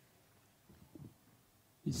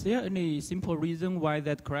 Is there any simple reason why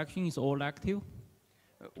that correction is all active?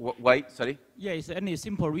 Why? Sorry? Yeah, is there any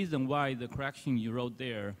simple reason why the correction you wrote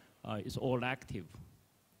there is all active?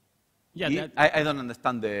 Yeah, I don't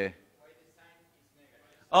understand the...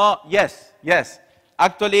 Oh, yes, yes.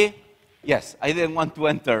 Actually, yes, I didn't want to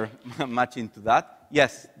enter much into that.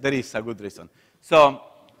 Yes, there is a good reason. So,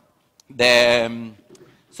 there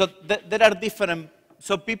are different...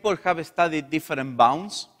 So people have studied different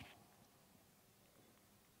bounds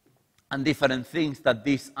and different things that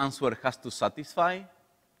this answer has to satisfy.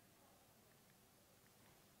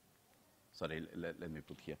 Sorry, let me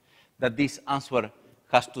put here. That this answer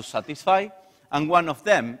has to satisfy, and one of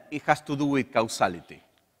them, it has to do with causality.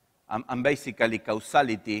 And basically,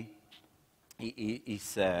 causality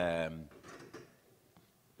is, I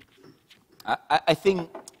think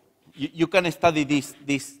you can study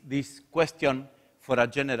this question for a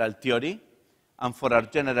general theory, and for a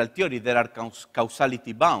general theory, there are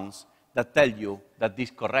causality bounds that tell you that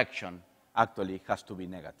this correction actually has to be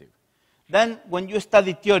negative. Then, when you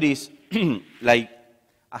study theories like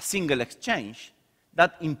a single exchange,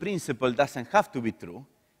 that in principle doesn't have to be true,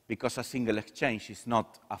 because a single exchange is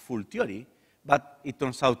not a full theory, but it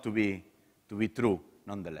turns out to be true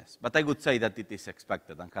nonetheless. But I would say that it is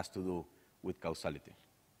expected and has to do with causality.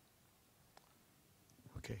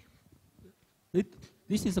 Okay.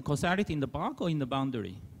 This is a causality in the bulk or in the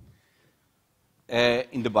boundary?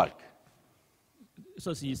 In the bulk.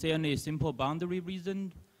 So is there any simple boundary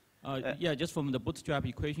reason? Yeah, just from the bootstrap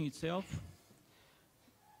equation itself?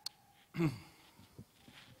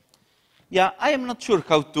 Yeah, I am not sure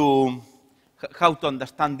how to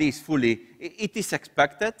understand this fully. It is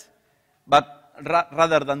expected, but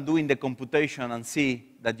rather than doing the computation and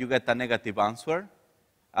see that you get a negative answer,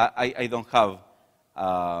 I don't have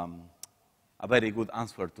a very good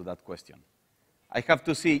answer to that question. I have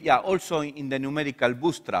to see, yeah, also in the numerical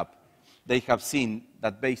bootstrap, they have seen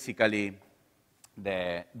that basically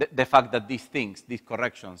the fact that these things, these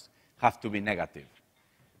corrections, have to be negative.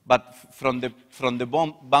 But from the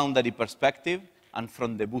boundary perspective and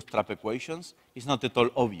from the bootstrap equations, it's not at all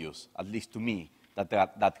obvious, at least to me,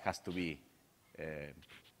 that has to be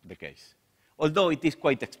the case. Although it is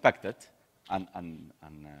quite expected,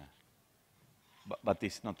 but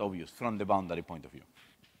it's not obvious from the boundary point of view.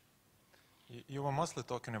 You were mostly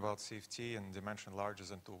talking about CFT and dimension larger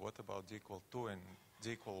than 2. What about d equal 2 and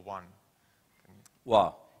d equal 1?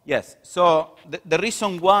 Wow. Yes. So the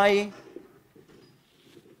reason why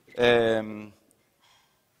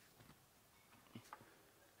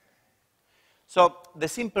so the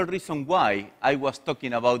simple reason why I was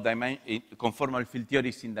talking about conformal field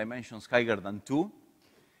theories in dimensions higher than 2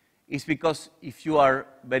 is because if you are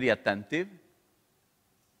very attentive,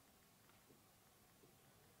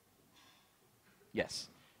 yes,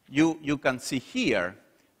 you can see here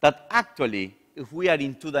that actually if we are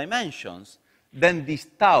in 2 dimensions, then this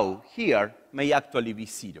tau here may actually be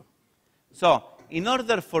 0. So in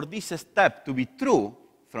order for this step to be true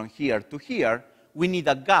from here to here, we need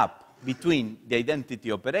a gap between the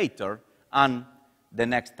identity operator and the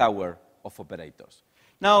next tower of operators.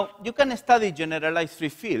 Now, you can study generalized free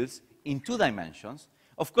fields in 2 dimensions.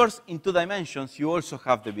 Of course, in 2 dimensions, you also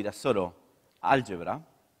have the Virasoro algebra,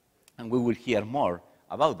 and we will hear more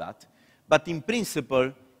about that. But in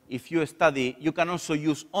principle, if you study, you can also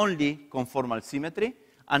use only conformal symmetry,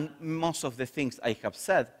 and most of the things I have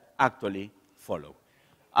said actually follow.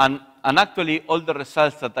 And actually, all the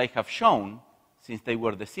results that I have shown, since they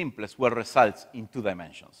were the simplest, were results in 2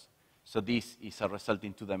 dimensions. So this is a result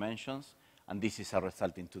in 2 dimensions, and this is a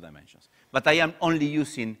result in 2 dimensions. But I am only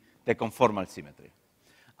using the conformal symmetry.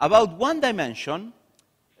 About 1 dimension,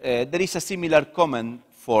 there is a similar comment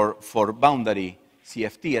for boundary,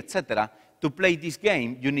 CFT, etc. To play this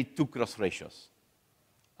game, you need 2 cross ratios.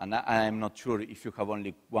 And I am not sure if you have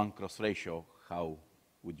only 1 cross ratio, how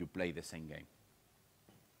would you play the same game?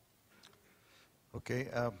 Okay.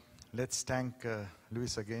 Let's thank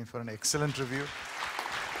Luis again for an excellent review.